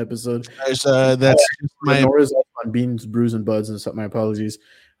drop an episode. That's just my on Beans, Brews, and Buds and stuff. My apologies.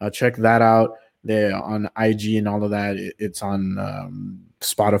 Check that out. They're on IG and all of that. It's on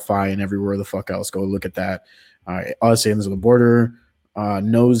Spotify and everywhere the fuck else. Go look at that. Us, Aliens of the Border,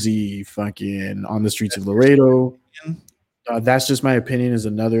 Nosy, fucking On the Streets of Laredo. That's Just My Opinion is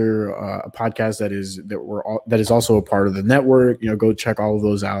another podcast that is also a part of the network. Go check all of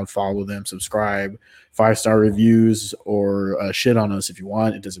those out. Follow them. Subscribe. 5-star reviews or shit on us if you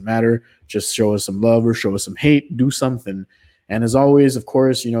want. It doesn't matter. Just show us some love or show us some hate. Do something. And as always, of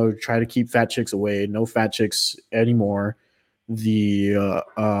course, try to keep fat chicks away. No fat chicks anymore. That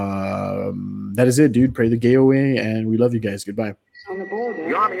is it, dude. Pray the gay away, and we love you guys. Goodbye. On the border.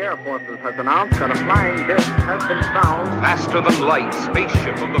 The Army Air Forces has announced that a flying disc has been found. Faster than light,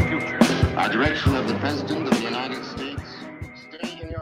 spaceship of the future. Direction of the President of the United States.